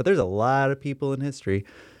them. But there's a lot of people in history,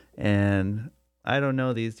 and I don't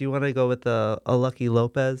know these. Do you want to go with a Lucky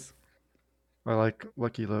Lopez? I like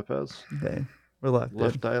Lucky Lopez. Okay, we're locked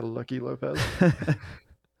Left eye Lucky Lopez.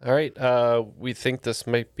 All right, we think this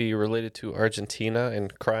might be related to Argentina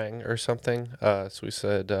and crying or something. So we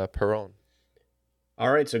said Perón.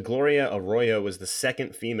 All right, so Gloria Arroyo was the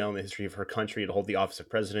second female in the history of her country to hold the office of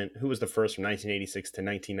president. Who was the first from 1986 to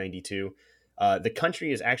 1992? The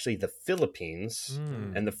country is actually the Philippines,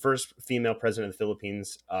 and the first female president of the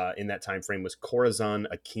Philippines in that time frame was Corazon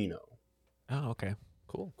Aquino. Oh, okay.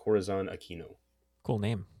 Cool. Corazon Aquino. Cool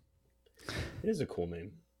name. It is a cool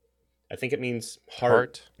name. I think it means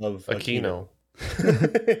heart of Aquino.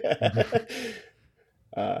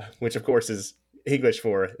 Which, of course, is English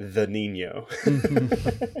for the Nino.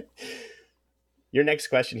 Your next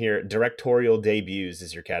question here, directorial debuts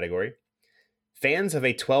is your category. Fans of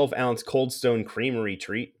a 12-ounce Cold Stone Creamery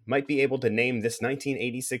treat might be able to name this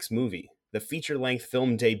 1986 movie, the feature-length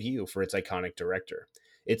film debut for its iconic director.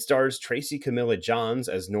 It stars Tracy Camilla Johns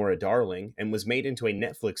as Nora Darling and was made into a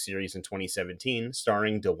Netflix series in 2017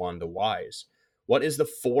 starring DeWanda Wise. What is the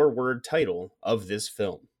 4-word title of this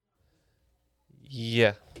film?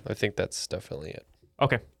 Yeah, I think that's definitely it.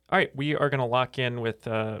 Okay. All right. We are going to lock in with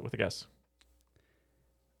a guess.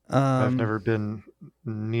 I've never been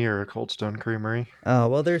near a Cold Stone Creamery. Oh,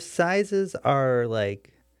 well, their sizes are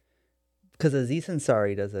like, because Aziz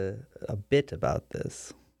Ansari does a bit about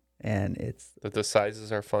this, and it's That the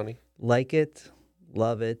sizes are funny. like it,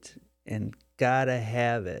 love it, and gotta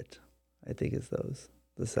have it. I think is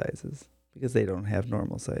the sizes, because they don't have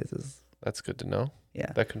normal sizes. That's good to know.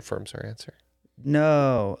 Yeah. That confirms our answer.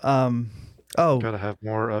 No. Gotta have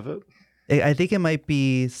more of it. I think it might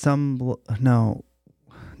be no,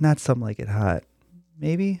 not Some Like It Hot.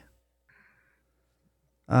 Maybe.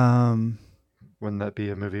 Wouldn't that be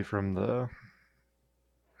a movie from the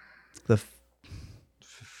The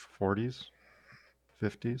 40s,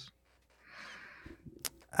 50s?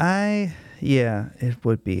 Yeah, it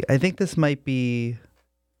would be. I think this might be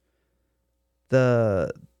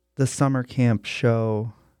the summer camp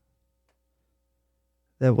show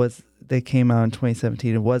that came out in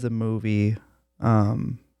 2017. It was a movie.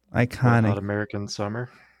 Iconic. Hot American Summer.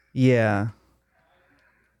 Yeah.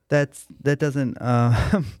 That doesn't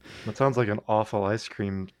That sounds like an awful ice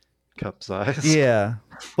cream cup size. Yeah,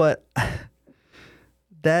 but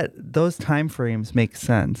those time frames make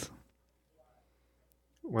sense.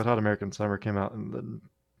 Wet Hot American Summer came out in the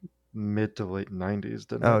mid to late 90s,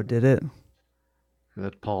 didn't it? Oh, did it? It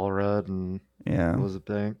had Paul Rudd and Yeah. Elizabeth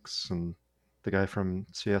Banks and the guy from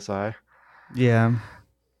CSI. Yeah.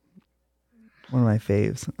 One of my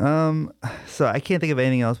faves. So I can't think of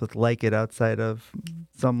anything else with Like It outside of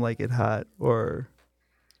Some Like It Hot or...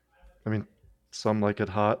 I mean, Some Like It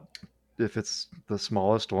Hot. If it's the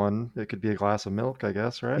smallest one, it could be a glass of milk, I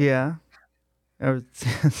guess, right? Yeah. Or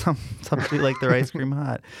some treat like their ice cream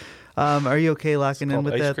hot. Are you okay locking in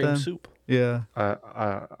with ice that cream then? soup. Yeah.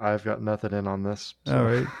 I've got nothing in on this. So. All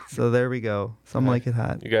right. So there we go. Some Like It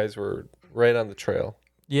Hot. You guys were right on the trail.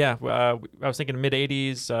 Yeah, I was thinking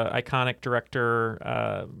mid-'80s, iconic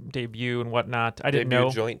director, debut and whatnot. I didn't know.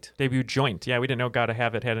 Debut joint. Yeah, we didn't know Gotta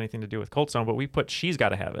Have It had anything to do with Cold Stone, but we put She's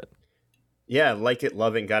Gotta Have It. Yeah, Like It,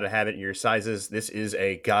 Love It, Gotta Have It in your sizes. This is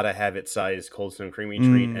a Gotta Have It size Cold Stone Creamery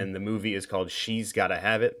treat, and the movie is called She's Gotta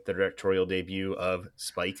Have It, the directorial debut of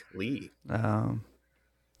Spike Lee. I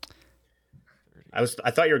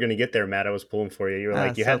thought you were going to get there, Matt. I was pulling for you. You were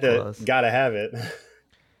like, you so had to close. Gotta Have It.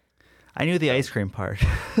 I knew the ice cream part.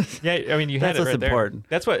 Yeah, I mean, you had That's it what's right important. there.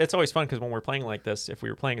 That's what. It's always fun because when we're playing like this, if we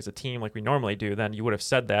were playing as a team like we normally do, then you would have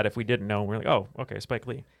said that if we didn't know. We're like, oh, okay, Spike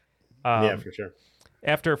Lee. Yeah, for sure.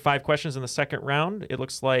 After 5 questions in the second round, it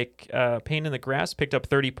looks like Pain in the Grass picked up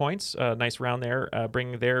 30 points. Nice round there,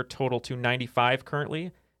 bringing their total to 95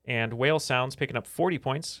 currently. And Whale Sounds picking up 40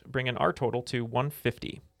 points, bringing our total to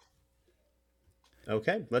 150.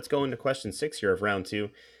 Okay, let's go into question 6 here of round 2.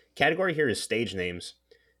 Category here is stage names.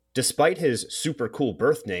 Despite his super cool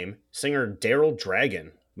birth name, singer Daryl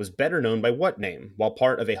Dragon was better known by what name while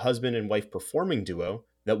part of a husband and wife performing duo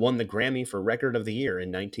that won the Grammy for Record of the Year in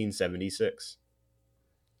 1976?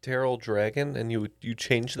 Daryl Dragon, and you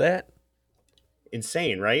changed that?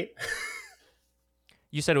 Insane, right?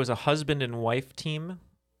 You said it was a husband and wife team?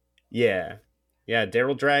 Yeah. Yeah,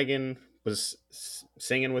 Daryl Dragon was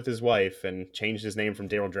singing with his wife and changed his name from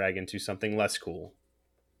Daryl Dragon to something less cool.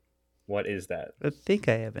 What is that? I think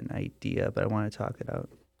I have an idea, but I want to talk it out.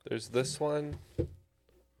 There's this one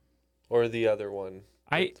or the other one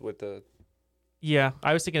with the... Yeah,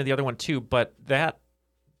 I was thinking of the other one too, but that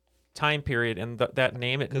time period and that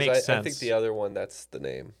name, it makes sense. I think the other one, that's the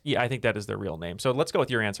name. Yeah, I think that is their real name. So let's go with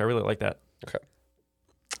your answer. I really like that. Okay.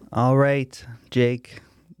 All right, Jake.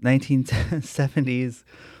 1970s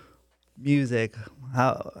music.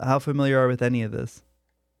 How familiar are you with any of this?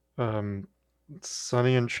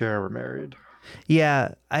 Sonny and Cher were married.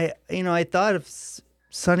 Yeah, I thought of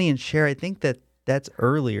Sonny and Cher. I think that's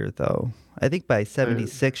earlier though. I think by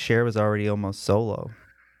 76 Cher was already almost solo.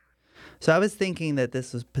 So I was thinking that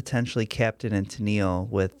this was potentially Captain and Tennille,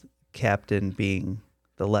 with Captain being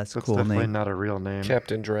the less That's cool name. definitely not a real name.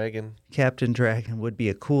 Captain Dragon. Captain Dragon would be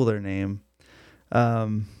a cooler name.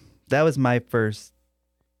 That was my first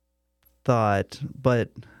thought, but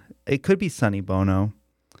it could be Sonny Bono.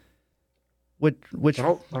 Which I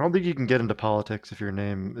don't think you can get into politics if your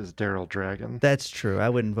name is Daryl Dragon. That's true. I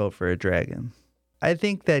wouldn't vote for a dragon. I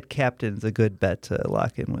think that Captain's a good bet to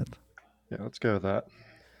lock in with. Yeah, let's go with that.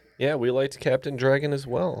 Yeah, we liked Captain Dragon as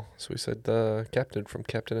well. So we said Captain from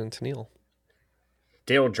Captain and Tennille.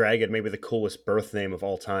 Daryl Dragon, maybe the coolest birth name of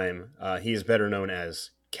all time. He is better known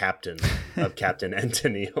as Captain of Captain and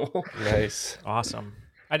Tennille. Nice. Awesome.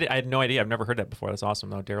 I had no idea. I've never heard that before. That's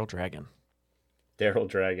awesome, though. Daryl Dragon. Daryl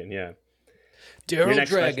Dragon, yeah. Daryl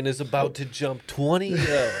Dragon is about to jump 20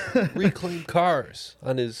 reclaimed cars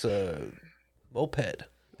on his moped.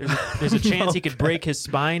 There's a chance he could break his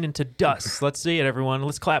spine into dust. Let's see it, everyone.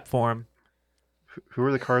 Let's clap for him. Who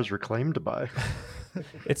are the cars reclaimed by?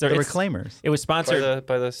 It's the Reclaimers. It was sponsored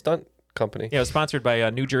by the stunt company. Yeah, it was sponsored by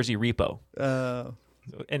New Jersey Repo.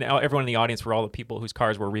 And everyone in the audience were all the people whose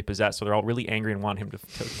cars were repossessed, so they're all really angry and want him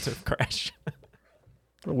to crash.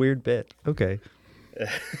 A weird bit. Okay.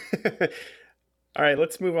 All right,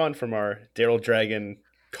 let's move on from our Daryl Dragon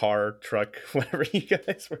car, truck, whatever you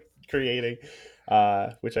guys were creating,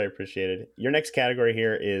 which I appreciated. Your next category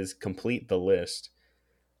here is Complete the List.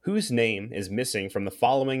 Whose name is missing from the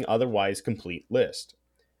following otherwise complete list?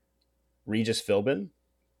 Regis Philbin,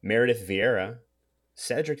 Meredith Vieira,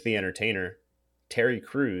 Cedric the Entertainer, Terry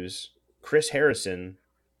Crews, Chris Harrison,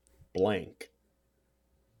 blank.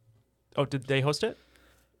 Oh, did they host it?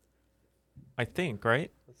 I think,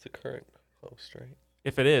 right? That's the current host, right?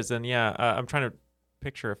 If it is, then yeah. I'm trying to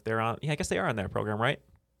picture if they're on. Yeah, I guess they are on that program, right?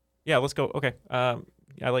 Yeah, let's go. Okay. I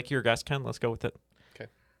like your guess, Ken. Let's go with it. Okay.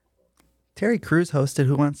 Terry Crews hosted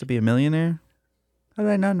Who Wants to Be a Millionaire? How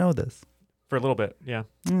did I not know this? For a little bit, yeah.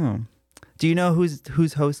 Do you know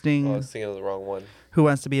who's hosting? Oh, I was thinking of the wrong one. Who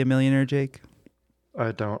Wants to Be a Millionaire, Jake?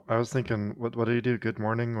 I don't. I was thinking, what did he do? Good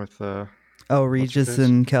Morning with Oh, Regis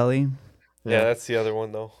and Kelly. Yeah, that's the other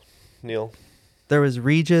one though. Neil. There was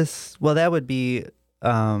Regis. Well, that would be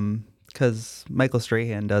because Michael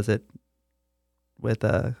Strahan does it with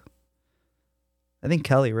I think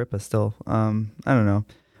Kelly Ripa still. I don't know,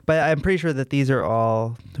 but I'm pretty sure that these are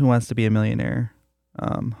all Who Wants to Be a Millionaire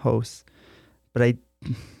hosts. But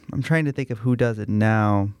I'm trying to think of who does it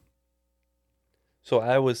now. So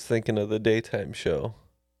I was thinking of the daytime show.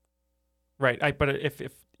 Right. But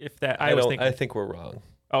if that I think we're wrong.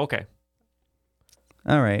 Oh, okay.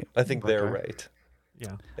 All right. I think they're right.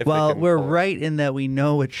 Yeah. Well, we're right in that we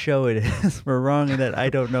know what show it is. We're wrong in that I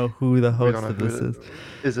don't know who the host of this is.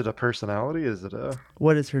 Is it a personality? Is it a...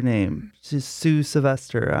 What is her name? She's Sue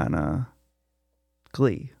Sylvester on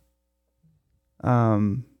Glee.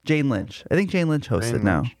 Jane Lynch. I think Jane Lynch hosts it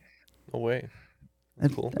now. No way.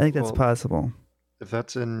 That's cool. I think that's possible. If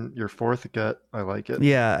that's in your fourth gut, I like it.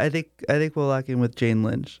 Yeah, I think we'll lock in with Jane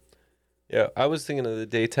Lynch. Yeah, I was thinking of the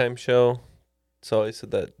daytime show. So I said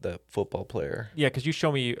that football player. Yeah, because you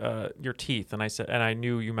show me your teeth, and I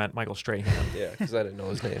knew you meant Michael Strahan. Yeah, because I didn't know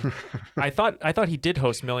his name. I thought he did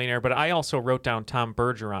host Millionaire, but I also wrote down Tom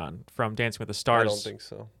Bergeron from Dancing with the Stars. I don't think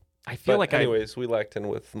so. I feel like anyways, we locked in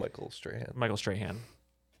with Michael Strahan. Michael Strahan.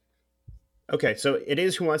 Okay, so it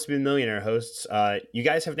is Who Wants to Be a Millionaire hosts. You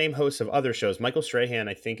guys have named hosts of other shows. Michael Strahan,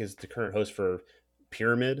 I think, is the current host for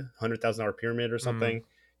Pyramid, $100,000 Pyramid or something.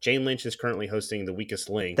 Jane Lynch is currently hosting The Weakest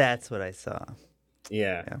Link. That's what I saw.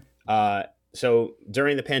 Yeah. So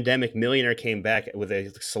during the pandemic, Millionaire came back with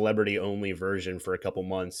a celebrity-only version for a couple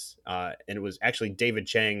months, and it was actually David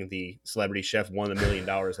Chang, the celebrity chef, won $1 million,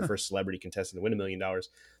 the first celebrity contestant to win $1 million.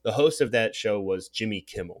 The host of that show was Jimmy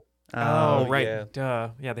Kimmel. Oh, right. Yeah. Duh.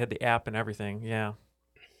 Yeah, they had the app and everything. Yeah.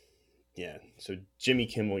 Yeah. So Jimmy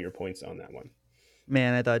Kimmel, your points on that one.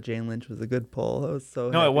 Man, I thought Jane Lynch was a good poll. I was so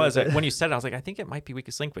No, happy it was. with it. When you said it, I was like, I think it might be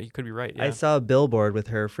Weakest Link, but you could be right. Yeah. I saw a billboard with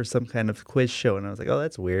her for some kind of quiz show, and I was like, oh,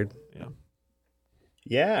 that's weird. Yeah.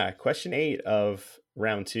 Yeah. Question 8 of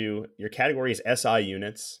round 2. Your category is SI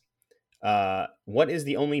units. What is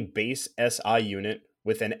the only base SI unit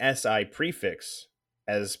with an SI prefix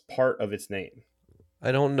as part of its name?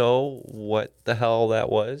 I don't know what the hell that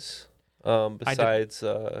was. Besides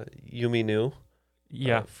Yumi Nu.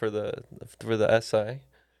 Yeah. For the SI,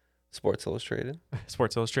 Sports Illustrated.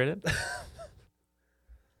 Sports Illustrated.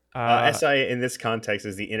 SI in this context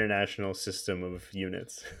is the International System of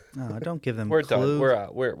Units. Oh, don't give them We're clues. done. We're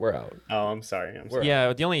out. We're out. Oh, I'm sorry.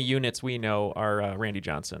 Yeah, the only units we know are Randy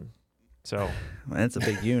Johnson. So that's a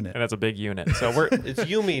big unit. And that's a big unit. So we're It's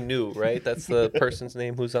Yumi Nu, right? That's the person's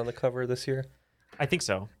name who's on the cover this year. I think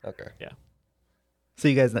so. Okay. Yeah. So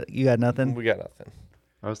you got nothing? We got nothing.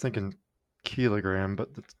 I was thinking kilogram,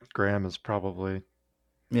 but the gram is probably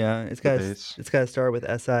it's the got base. it's got to start with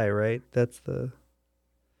SI, right? That's the.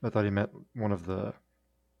 I thought he meant one of the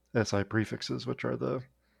SI prefixes, which are the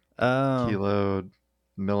Oh. kilo,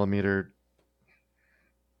 millimeter,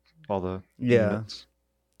 all the Yeah. units.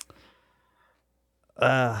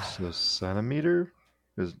 Ah. So centimeter,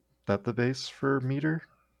 is that the base for meter?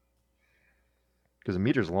 Because a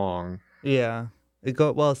meter's long. Yeah.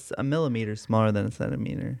 A millimeter smaller than a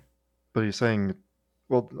centimeter. But he's saying,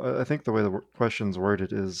 well, I think the way the question's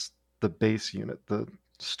worded is the base unit, the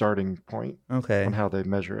starting point Okay. on how they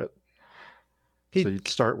measure it. So you'd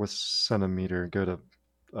start with centimeter and go to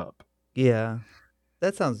up. Yeah.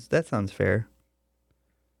 That sounds fair.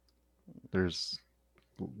 There's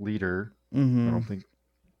liter. Mhm. I don't think.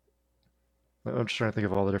 I'm just trying to think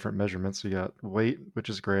of all the different measurements. You got weight, which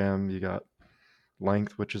is gram. You got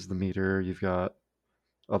length, which is the meter. You've got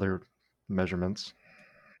other measurements.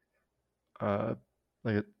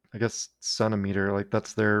 I guess centimeter, like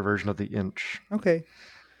that's their version of the inch. Okay.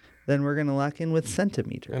 Then we're gonna lock in with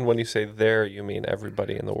centimeter. And when you say there, you mean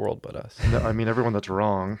everybody in the world but us. No, I mean everyone that's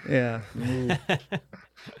wrong. Yeah.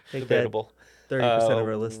 Take Debatable. 30% of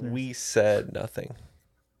our listeners. We said nothing.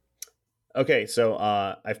 Okay, so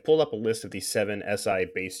I've pulled up a list of these 7 SI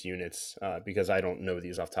base units because I don't know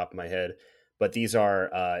these off the top of my head. But these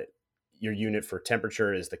are your unit for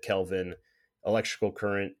temperature is the Kelvin, electrical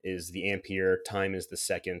current is the ampere, time is the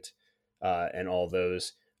second, and all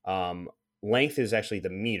those. Length is actually the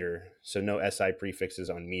meter, so no SI prefixes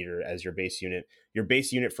on meter as your base unit. Your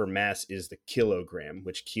base unit for mass is the kilogram,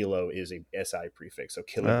 which kilo is a SI prefix. So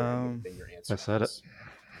kilogram would have been your answer. I said it.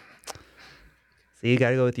 So you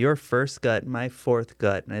got to go with your first gut, my fourth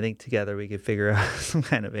gut, and I think together we could figure out some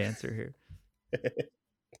kind of answer here.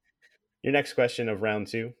 Your next question of round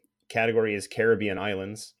 2, category is Caribbean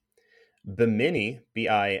islands. Bimini,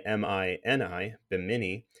 Bimini,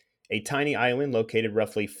 Bimini, a tiny island located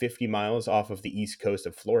roughly 50 miles off of the east coast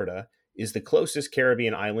of Florida, is the closest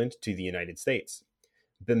Caribbean island to the United States.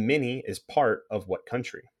 Bimini is part of what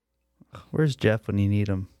country? Where's Jeff when you need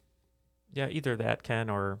him? Yeah, either that, Ken,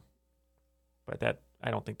 or... But that,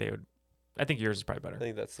 I don't think they would... I think yours is probably better. I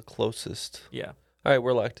think that's the closest. Yeah. All right,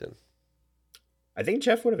 we're locked in. I think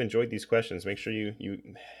Jeff would have enjoyed these questions. Make sure you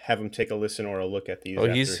have him take a listen or a look at these. Oh,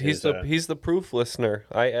 he's the proof listener.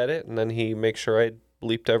 I edit, and then he makes sure I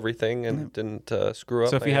bleeped everything and didn't screw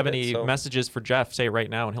up. So if you have edit, any messages for Jeff, say it right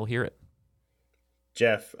now, and he'll hear it.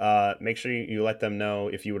 Jeff, make sure you let them know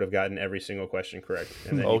if you would have gotten every single question correct.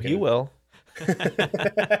 And then he will.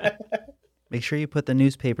 Make sure you put the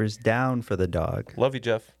newspapers down for the dog. Love you,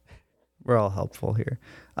 Jeff. We're all helpful here.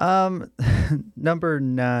 Number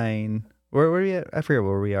 9. Where are we at? I forget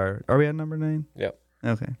where we are. Are we on number 9? Yep.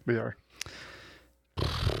 Okay. We are.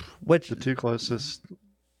 Which the two closest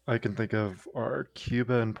I can think of are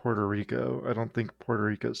Cuba and Puerto Rico. I don't think Puerto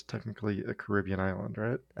Rico is technically a Caribbean island,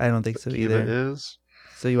 right? I don't think so Cuba either. is.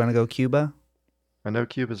 So you want to go Cuba? I know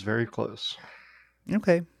Cuba's very close.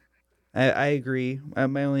 Okay. I agree.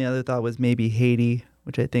 My only other thought was maybe Haiti,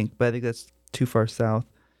 which I think that's too far south.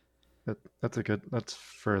 That's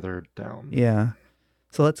further down. Yeah.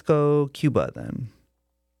 So let's go Cuba then.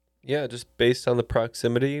 Yeah, just based on the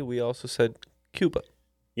proximity, we also said Cuba.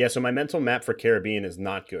 Yeah, so my mental map for Caribbean is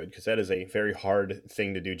not good because that is a very hard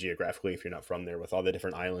thing to do geographically if you're not from there with all the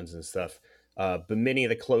different islands and stuff. Bimini,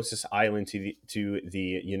 the closest island to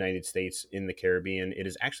the United States in the Caribbean, it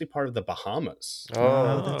is actually part of the Bahamas.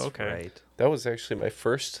 Oh, that's okay. right. That was actually my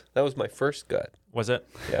first gut. Was it?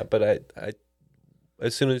 Yeah, but I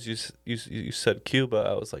as soon as you said Cuba,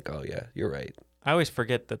 I was like, oh yeah, you're right. I always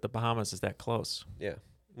forget that the Bahamas is that close. Yeah.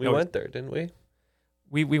 We went there, didn't we?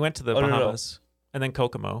 We went to the Bahamas and then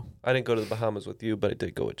Kokomo. I didn't go to the Bahamas with you, but I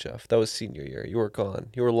did go with Jeff. That was senior year. You were gone.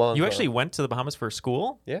 You were long. You actually went to the Bahamas for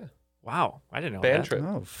school? Yeah. Wow, I didn't know Band that. trip.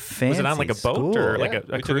 Oh, fancy. Was it on like a boat or like a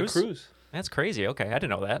we cruise? took a cruise. That's crazy. Okay, I didn't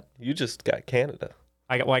know that. You just got Canada.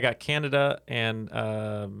 I got Canada and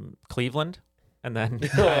Cleveland, and then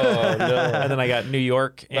and then I got New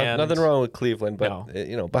York and nothing wrong with Cleveland, but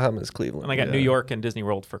No. Bahamas, Cleveland. and I got New York and Disney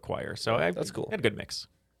World for choir. So That's cool. I had a good mix.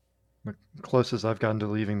 The closest I've gotten to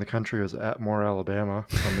leaving the country was Atmore, Alabama,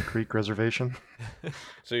 on the Creek Reservation.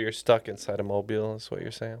 So you're stuck inside of Mobile, is what you're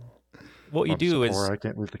saying? What you do is, I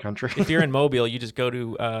can't leave the country. if you're in Mobile, you just go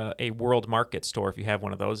to a World Market store if you have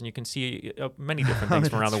one of those, and you can see many different things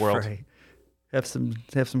from around the world. Right. Have some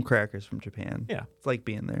crackers from Japan. Yeah. It's like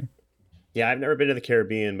being there. Yeah, I've never been to the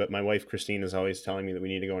Caribbean, but my wife Christine is always telling me that we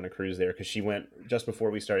need to go on a cruise there because she went just before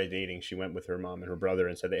we started dating. She went with her mom and her brother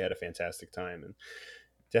and said they had a fantastic time, and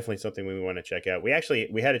definitely something we want to check out. We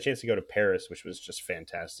had a chance to go to Paris, which was just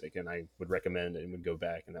fantastic, and I would recommend and would go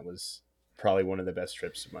back. And that was probably one of the best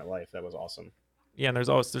trips of my life. That was awesome. Yeah, and there's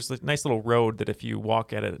a nice little road that if you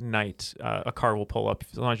walk at it at night, a car will pull up.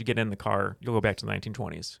 As long as you get in the car, you'll go back to the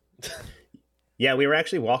 1920s. Yeah, we were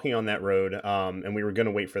actually walking on that road, and we were going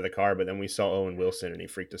to wait for the car, but then we saw Owen Wilson, and he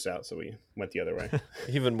freaked us out, so we went the other way.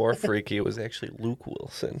 Even more freaky, it was actually Luke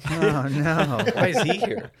Wilson. Oh, no. Why is he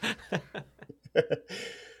here?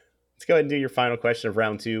 Let's go ahead and do your final question of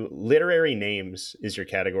round 2. Literary names is your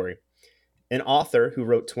category. An author who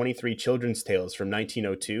wrote 23 children's tales from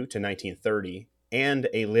 1902 to 1930, and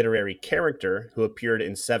a literary character who appeared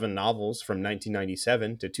in 7 novels from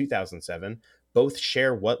 1997 to 2007, both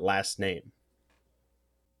share what last name?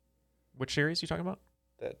 Which series are you talking about?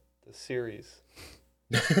 The series.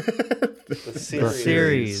 The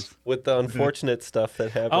series. With the unfortunate stuff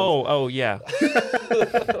that happens. Oh, yeah.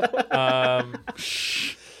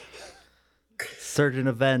 Certain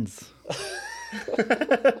events.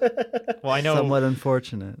 Well, I know. Somewhat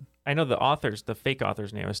unfortunate. I know the fake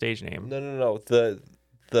author's name, a stage name. No.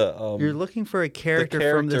 You're looking for a character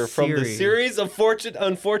from the series. Of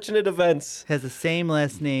unfortunate events. Has the same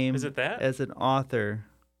last name. Is it that? As an author.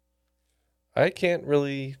 I can't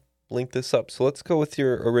really link this up, so let's go with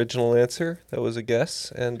your original answer. That was a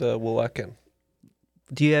guess, and we'll lock in.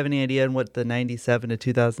 Do you have any idea on what the 97 to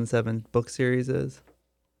 2007 book series is?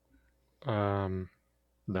 No.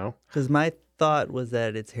 Because my thought was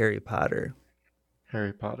that it's Harry Potter.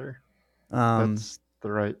 Harry Potter. That's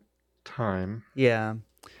the right time. Yeah.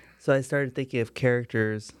 So I started thinking of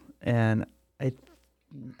characters, and I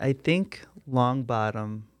think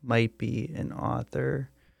Longbottom might be an author.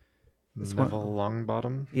 Neville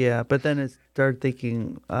Longbottom. Yeah, but then it started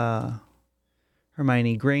thinking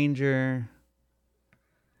Hermione Granger.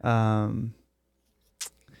 What's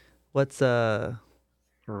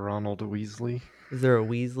Ronald Weasley. Is there a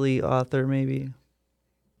Weasley author maybe?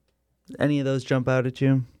 Any of those jump out at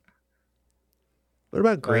you? What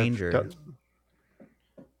about Granger?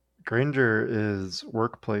 Granger is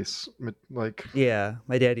workplace, like Yeah,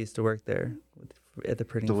 my dad used to work there at the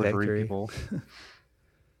printing delivery factory. people.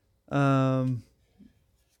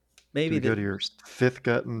 Maybe Do we go to your fifth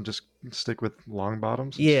gut and just stick with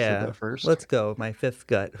Longbottom? Yeah, that first. let's go. My fifth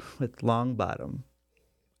gut with Longbottom.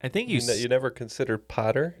 I think you never considered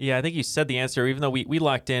Potter. Yeah, I think you said the answer, even though we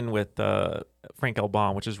locked in with Frank L.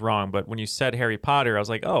 Baum, which is wrong. But when you said Harry Potter, I was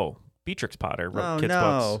like, oh, Beatrix Potter wrote kids'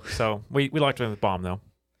 books. So we locked in with Baum though.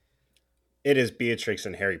 It is Beatrix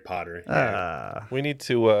and Harry Potter. Yeah. We need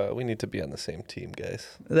to be on the same team,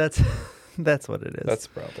 guys. That's what it is. That's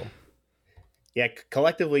the problem. Yeah,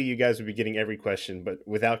 collectively, you guys would be getting every question, but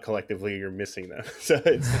without collectively, you're missing them. So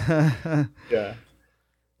it's yeah.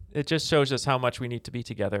 It just shows us how much we need to be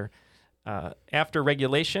together. After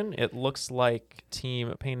regulation, it looks like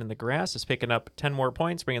Team Pain in the Grass is picking up 10 more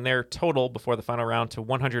points, bringing their total before the final round to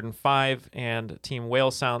 105, and Team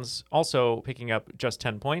Whale Sounds also picking up just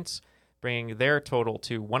 10 points, bringing their total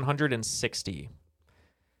to 160.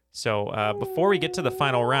 So before we get to the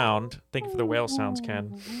final round, thank you for the Whale Sounds,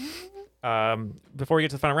 Ken. Before we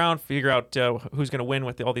get to the final round, figure out who's going to win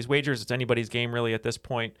with all these wagers. It's anybody's game, really, at this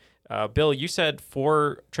point. Bill, you said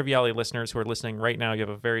for Triviality listeners who are listening right now, you have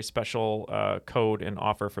a very special code and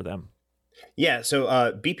offer for them. Yeah, so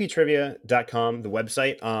bptrivia.com, the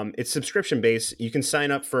website, it's subscription-based. You can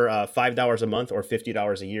sign up for $5 a month or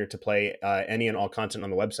 $50 a year to play any and all content on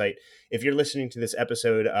the website. If you're listening to this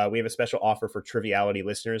episode, we have a special offer for Triviality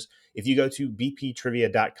listeners. If you go to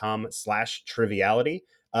bptrivia.com/triviality,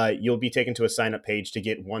 you'll be taken to a sign-up page to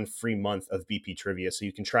get 1 free month of BP Trivia. So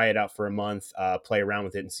you can try it out for a month, play around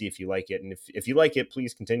with it and see if you like it. And if you like it,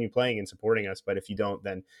 please continue playing and supporting us. But if you don't,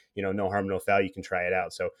 then, no harm, no foul. You can try it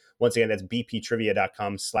out. So once again, that's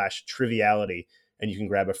bptrivia.com/triviality, and you can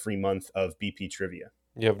grab a free month of BP Trivia.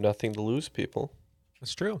 You have nothing to lose, people.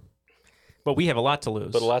 That's true. But we have a lot to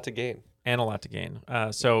lose. But a lot to gain. And a lot to gain.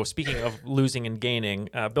 So speaking of losing and gaining,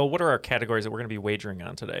 Bill, what are our categories that we're going to be wagering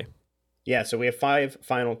on today? Yeah, so we have 5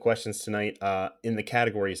 final questions tonight in the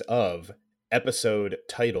categories of episode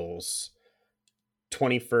titles,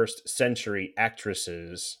 21st century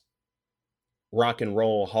actresses, Rock and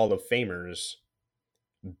Roll Hall of Famers,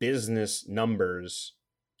 business numbers,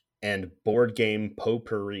 and board game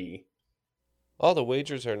potpourri. All the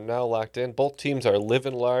wagers are now locked in. Both teams are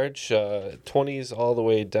living large, 20s all the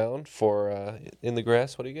way down for In the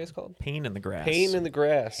Grass. What do you guys call it? Pain in the Grass. Pain in the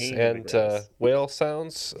Grass. Pain and in the Grass. Whale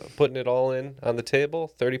Sounds, putting it all in on the table,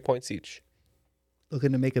 30 points each.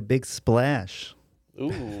 Looking to make a big splash.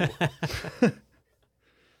 Ooh.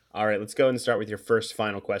 All right, let's go and start with your first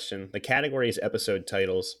final question. The category is episode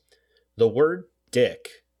titles. The word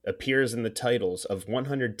dick appears in the titles of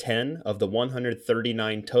 110 of the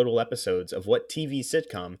 139 total episodes of what TV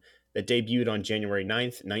sitcom that debuted on January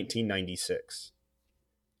 9th, 1996?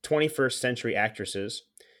 21st Century Actresses.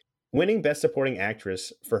 Winning Best Supporting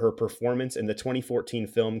Actress for her performance in the 2014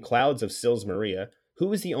 film Clouds of Sils Maria,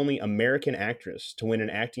 who is the only American actress to win an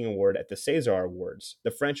acting award at the César Awards, the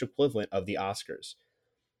French equivalent of the Oscars.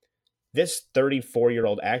 This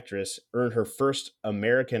 34-year-old actress earned her first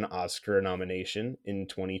American Oscar nomination in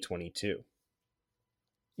 2022.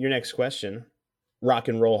 Your next question, Rock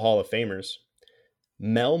and Roll Hall of Famers.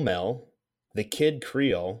 Mel Mel, The Kid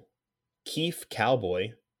Creole, Keef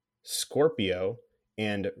Cowboy, Scorpio,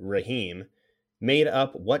 and Raheem made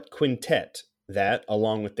up what quintet that,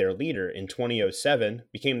 along with their leader in 2007,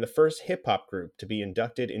 became the first hip-hop group to be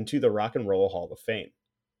inducted into the Rock and Roll Hall of Fame?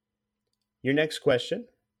 Your next question,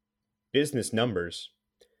 business numbers.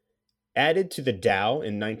 Added to the Dow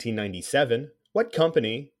in 1997, what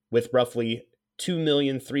company with roughly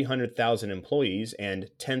 2,300,000 employees and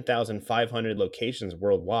 10,500 locations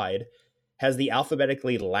worldwide has the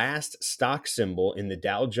alphabetically last stock symbol in the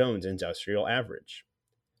Dow Jones Industrial Average?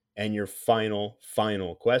 And your final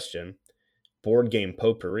question, board game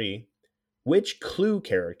potpourri. Which Clue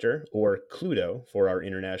character, or Cluedo for our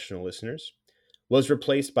international listeners, was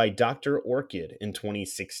replaced by Dr. Orchid in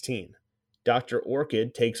 2016? Dr.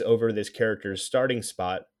 Orchid takes over this character's starting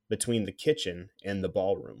spot between the kitchen and the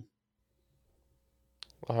ballroom.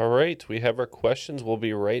 All right, we have our questions. We'll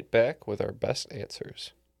be right back with our best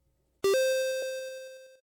answers.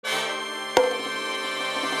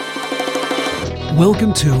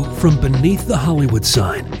 Welcome to From Beneath the Hollywood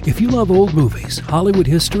Sign. If you love old movies, Hollywood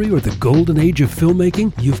history, or the golden age of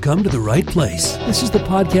filmmaking, you've come to the right place. This is the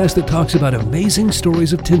podcast that talks about amazing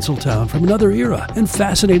stories of Tinseltown from another era and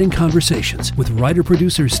fascinating conversations with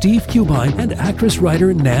writer-producer Steve Cubine and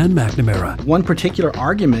actress-writer Nan McNamara. One particular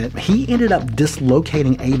argument, he ended up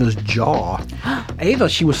dislocating Ava's jaw. Ava,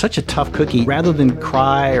 she was such a tough cookie. Rather than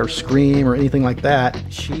cry or scream or anything like that,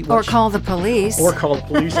 Or call the police. Or call the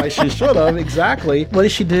police, like she should have, exactly. What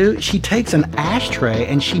does she do? She takes an ashtray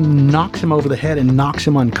and she knocks him over the head and knocks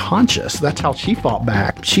him unconscious. That's how she fought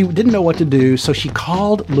back. She didn't know what to do, so she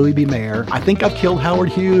called Louis B. Mayer. I think I've killed Howard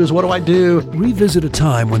Hughes. What do I do? Revisit a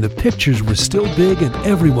time when the pictures were still big and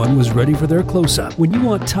everyone was ready for their close-up. When you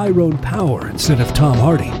want Tyrone Power instead of Tom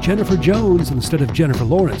Hardy, Jennifer Jones instead of Jennifer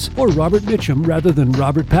Lawrence, or Robert Mitchum rather than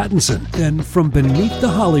Robert Pattinson, then From Beneath the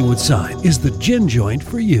Hollywood Sign is the gin joint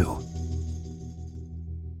for you.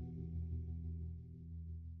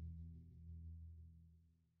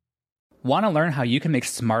 Want to learn how you can make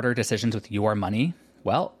smarter decisions with your money?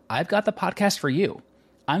 Well, I've got the podcast for you.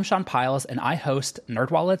 I'm Sean Piles, and I host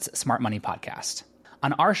NerdWallet's Smart Money Podcast.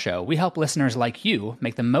 On our show, we help listeners like you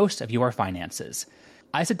make the most of your finances.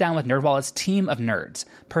 I sit down with NerdWallet's team of nerds,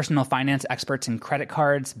 personal finance experts in credit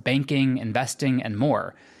cards, banking, investing, and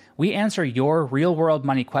more. We answer your real-world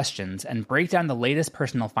money questions and break down the latest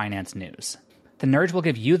personal finance news. The nerds will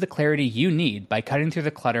give you the clarity you need by cutting through the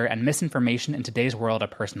clutter and misinformation in today's world of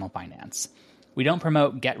personal finance. We don't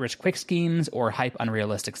promote get-rich-quick schemes or hype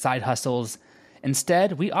unrealistic side hustles.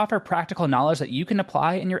 Instead, we offer practical knowledge that you can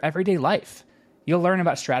apply in your everyday life. You'll learn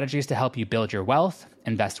about strategies to help you build your wealth,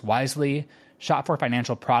 invest wisely, shop for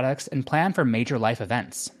financial products, and plan for major life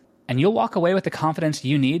events. And you'll walk away with the confidence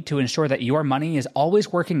you need to ensure that your money is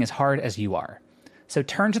always working as hard as you are. So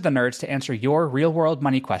turn to the nerds to answer your real-world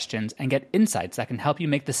money questions and get insights that can help you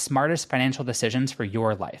make the smartest financial decisions for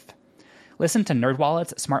your life. Listen to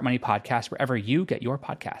NerdWallet's Smart Money Podcast wherever you get your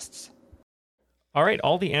podcasts. All right,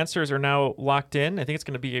 all the answers are now locked in. I think it's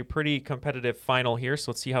going to be a pretty competitive final here,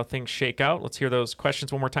 so let's see how things shake out. Let's hear those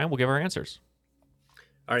questions one more time. We'll give our answers.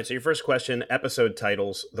 All right, so your first question, episode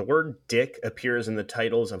titles. The word dick appears in the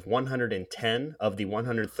titles of 110 of the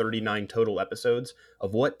 139 total episodes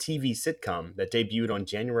of what TV sitcom that debuted on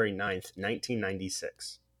January 9th,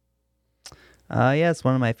 1996? Yeah, it's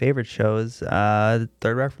one of my favorite shows, Third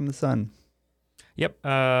Rock from the Sun. Yep,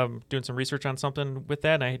 doing some research on something with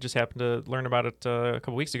that, and I just happened to learn about it a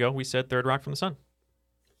couple weeks ago. We said Third Rock from the Sun.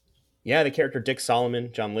 Yeah, the character Dick Solomon,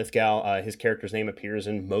 John Lithgow, his character's name appears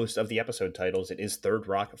in most of the episode titles. It is Third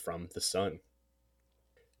Rock from the Sun.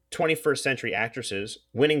 21st Century Actresses,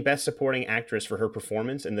 winning Best Supporting Actress for her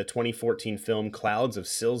performance in the 2014 film Clouds of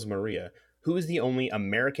Sils Maria. Who is the only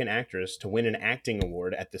American actress to win an acting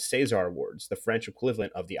award at the César Awards, the French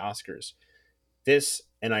equivalent of the Oscars? This,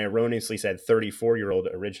 and I erroneously said 34-year-old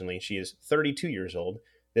originally, she is 32 years old.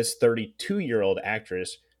 This 32-year-old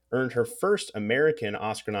actress earned her first American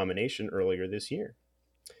Oscar nomination earlier this year.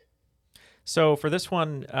 So for this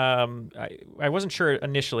one, I wasn't sure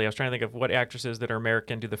initially. I was trying to think of what actresses that are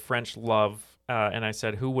American do the French love, and I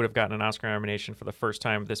said who would have gotten an Oscar nomination for the first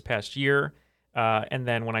time this past year. And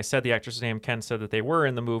then when I said the actress's name, Ken said that they were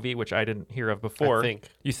in the movie, which I didn't hear of before. I think.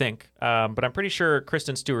 You think. But I'm pretty sure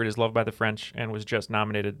Kristen Stewart is loved by the French and was just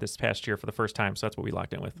nominated this past year for the first time, so that's what we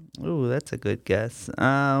locked in with. Ooh, that's a good guess.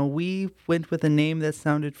 We went with a name that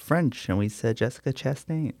sounded French, and we said Jessica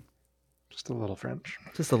Chastain. Just a little French.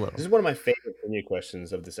 Just a little. This is one of my favorite trivia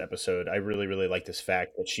questions of this episode. I really, really like this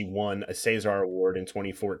fact that she won a César Award in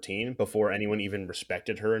 2014 before anyone even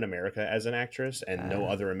respected her in America as an actress, and no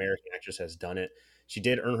other American actress has done it. She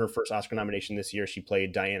did earn her first Oscar nomination this year. She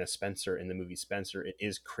played Diana Spencer in the movie Spencer. It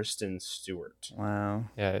is Kristen Stewart. Wow.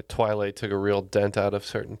 Yeah, Twilight took a real dent out of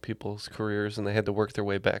certain people's careers, and they had to work their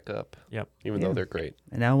way back up. Yep. Even though they're great.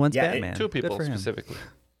 And now one's Batman. Two people Good for him. specifically.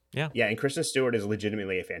 Yeah. Yeah, and Kristen Stewart is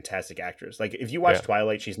legitimately a fantastic actress. Like, if you watch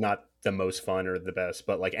Twilight, she's not the most fun or the best,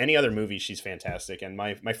 but like any other movie, she's fantastic. And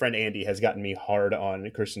my friend Andy has gotten me hard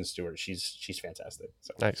on Kristen Stewart. She's fantastic.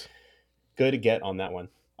 So nice. Good to get on that one.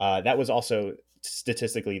 That was also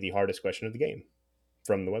statistically the hardest question of the game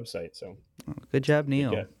from the website. So good job,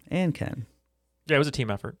 Neil and Ken. Yeah, it was a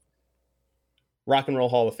team effort. Rock and Roll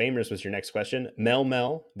Hall of Famers was your next question. Mel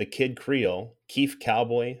Mel, the Kid Creole, Keith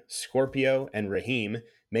Cowboy, Scorpio, and Raheem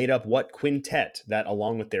made up what quintet that,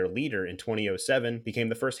 along with their leader in 2007, became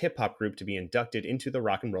the first hip-hop group to be inducted into the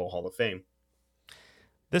Rock and Roll Hall of Fame?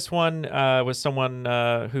 This one was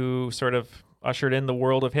someone who sort of ushered in the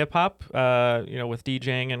world of hip-hop, with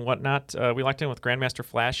DJing and whatnot. We locked in with Grandmaster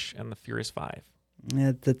Flash and the Furious Five.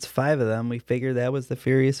 Yeah, that's five of them. We figured that was the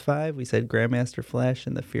Furious Five. We said Grandmaster Flash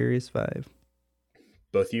and the Furious Five.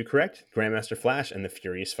 Both of you correct. Grandmaster Flash and the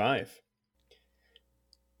Furious Five.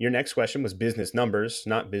 Your next question was business numbers,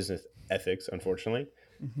 not business ethics, unfortunately.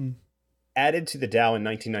 Mm-hmm. Added to the Dow in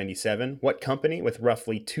 1997, what company with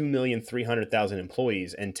roughly 2,300,000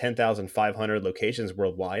 employees and 10,500 locations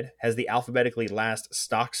worldwide has the alphabetically last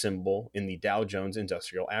stock symbol in the Dow Jones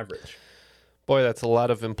Industrial Average? Boy, that's a lot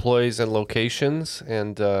of employees and locations,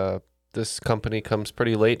 and this company comes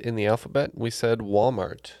pretty late in the alphabet. We said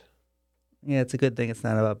Walmart. Yeah, it's a good thing it's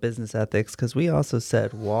not about business ethics because we also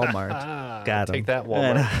said Walmart. Got him. Take that,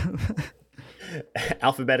 Walmart.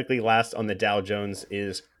 Alphabetically last on the Dow Jones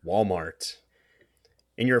is Walmart.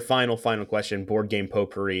 In your final question, board game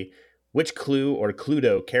potpourri, which Clue or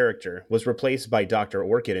Cluedo character was replaced by Dr.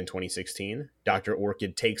 Orchid in 2016? Dr.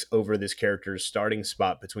 Orchid takes over this character's starting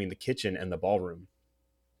spot between the kitchen and the ballroom.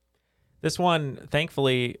 This one,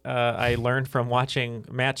 thankfully, I learned from watching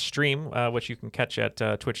Matt's stream, which you can catch at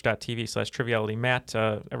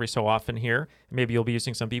twitch.tv/trivialitymatt every so often here. Maybe you'll be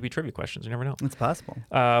using some BP trivia questions. You never know. It's possible.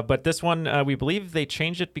 But this one, we believe they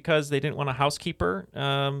changed it because they didn't want a housekeeper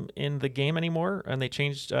in the game anymore, and they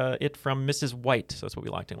changed it from Mrs. White. So that's what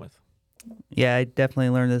we locked in with. Yeah, I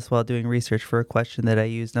definitely learned this while doing research for a question that I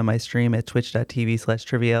used on my stream at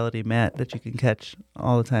twitch.tv/trivialitymatt that you can catch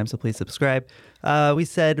all the time, so please subscribe. We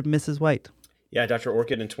said Mrs. White. Yeah, Dr.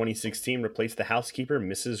 Orchid in 2016 replaced the housekeeper,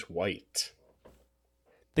 Mrs. White.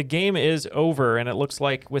 The game is over, and it looks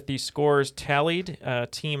like with the scores tallied,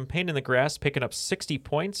 Team Pain in the Grass picking up 60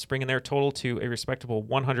 points, bringing their total to a respectable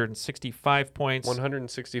 165 points.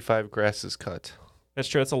 165 grasses cut. That's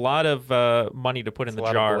true. It's a lot of money to put in the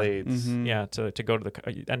jar. A lot of blades. Mm-hmm. Yeah, to go to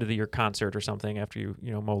the end of the year concert or something after you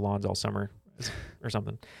mow lawns all summer or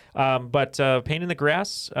something. But Pain in the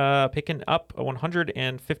Grass picking up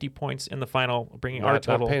 150 points in the final, bringing our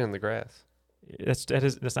total. Not Pain in the Grass. That's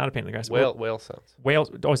not a Pain in the Grass. Whale sounds. Whale.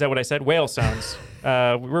 Oh, is that what I said? Whale sounds.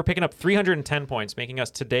 We're picking up 310 points, making us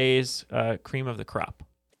today's cream of the crop.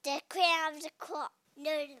 The cream of the crop.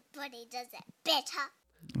 Nobody does it better.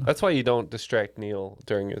 That's why you don't distract Neil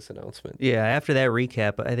during his announcement. Yeah, after that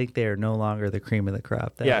recap, I think they are no longer the cream of the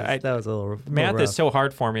crop. That was a little math rough. is so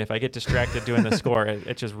hard for me. If I get distracted doing the score,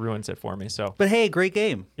 it just ruins it for me. So, but hey, great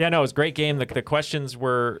game. Yeah, no, it was a great game. The questions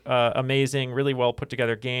were amazing, really well put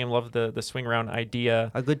together game. Love the swing round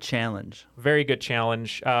idea. A good challenge. Very good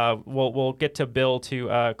challenge. We'll get to Bill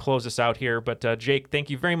to close us out here, but Jake,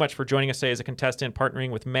 thank you very much for joining us today as a contestant,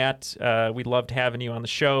 partnering with Matt. We loved having you on the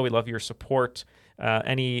show. We love your support.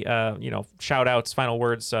 Any shout outs, final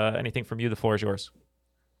words, anything from you? The floor is yours.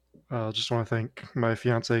 Just want to thank my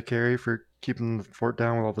fiance Carrie for keeping the fort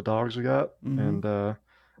down with all the dogs we got, and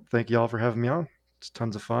thank y'all for having me on. It's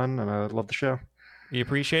tons of fun, and I love the show. We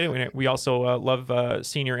appreciate it. We also love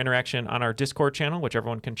seeing your interaction on our Discord channel, which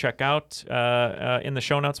everyone can check out in the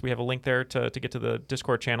show notes. We have a link there to get to the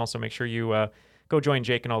Discord channel, so make sure you go join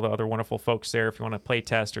Jake and all the other wonderful folks there if you want to play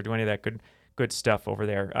test or do any of that good stuff over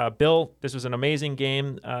there. Bill, this was an amazing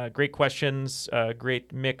game. Great questions,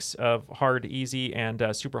 great mix of hard, easy,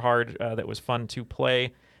 and super hard that was fun to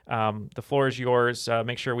play. The floor is yours.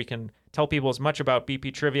 Make sure we can tell people as much about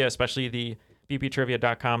BP Trivia, especially the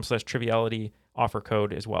bptrivia.com/triviality offer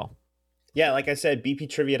code as well. Yeah, like I said,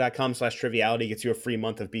 bptrivia.com/triviality gets you a free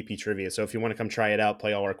month of BP Trivia. So if you want to come try it out,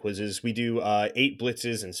 play all our quizzes. We do 8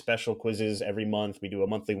 blitzes and special quizzes every month. We do a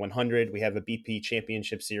monthly 100. We have a BP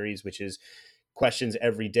Championship Series, which is questions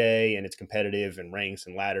every day, and it's competitive and ranks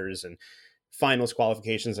and ladders and finals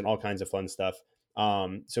qualifications and all kinds of fun stuff.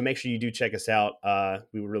 So make sure you do check us out.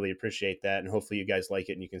 We would really appreciate that, and hopefully you guys like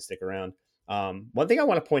it and you can stick around. One thing I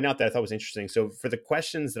want to point out that I thought was interesting. So for the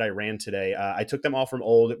questions that I ran today, I took them all from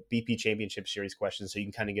old BP Championship Series questions, so you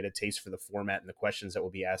can kind of get a taste for the format and the questions that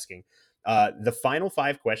we'll be asking. The final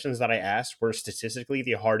 5 questions that I asked were statistically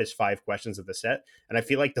the hardest 5 questions of the set, and I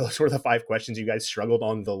feel like those were the 5 questions you guys struggled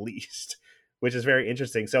on the least, which is very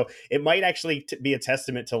interesting. So it might actually be a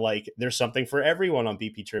testament to, like, there's something for everyone on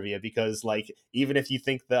BP Trivia, because, like, even if you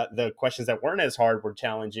think that the questions that weren't as hard were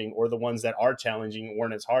challenging, or the ones that are challenging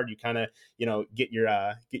weren't as hard, you kind of, get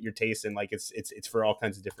your taste, and, like, it's for all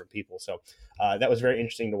kinds of different people. So that was very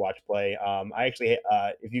interesting to watch play. I actually,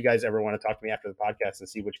 if you guys ever want to talk to me after the podcast and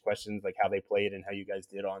see which questions, like how they played and how you guys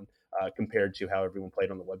did on compared to how everyone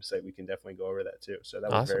played on the website, we can definitely go over that too. So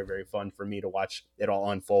that was awesome. very, very fun for me to watch it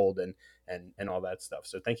all unfold and all that stuff.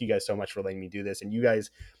 So thank you guys so much for letting me do this. And you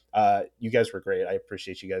guys were great. I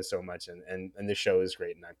appreciate you guys so much. And this show is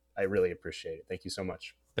great. And I really appreciate it. Thank you so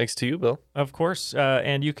much. Thanks to you, Bill. Of course.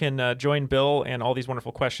 And you can join Bill and all these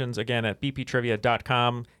wonderful questions again at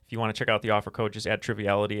bptrivia.com. If you want to check out the offer code, just add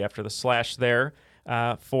triviality after the / there.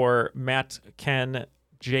 For Matt, Ken,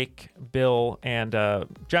 Jake, Bill, and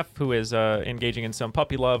Jeff, who is engaging in some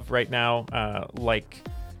puppy love right now, like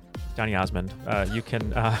Donny Osmond. You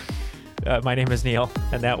can. My name is Neil,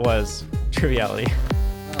 and that was Triviality.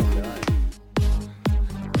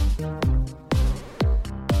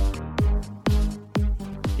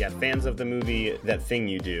 Yeah, fans of the movie That Thing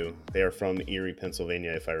You Do. They are from Erie,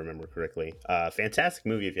 Pennsylvania, if I remember correctly. Fantastic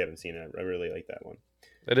movie if you haven't seen it. I really like that one.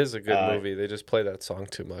 It is a good movie. They just play that song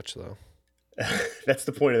too much, though. That's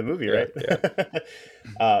the point of the movie, right?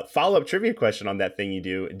 Yeah. Follow-up trivia question on That Thing You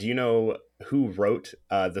Do. Do you know who wrote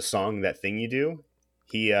the song That Thing You Do?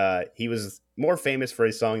 He was more famous for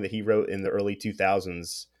a song that he wrote in the early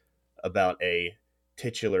 2000s about a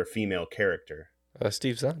titular female character.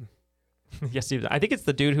 Steve Zahn. Yes, Steve. I think it's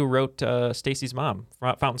the dude who wrote Stacy's mom,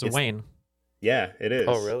 Fountains of Wayne. Yeah, it is.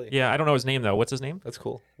 Oh, really? Yeah, I don't know his name, though. What's his name? That's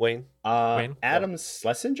cool. Wayne. Wayne? Adam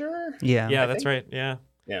Schlesinger? Yeah, that's right. Yeah.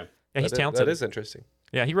 Yeah. Yeah, he's talented. That is interesting.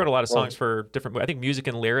 Yeah, he wrote a lot of songs for different... I think Music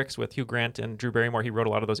and Lyrics with Hugh Grant and Drew Barrymore. He wrote a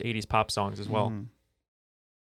lot of those 80s pop songs as well.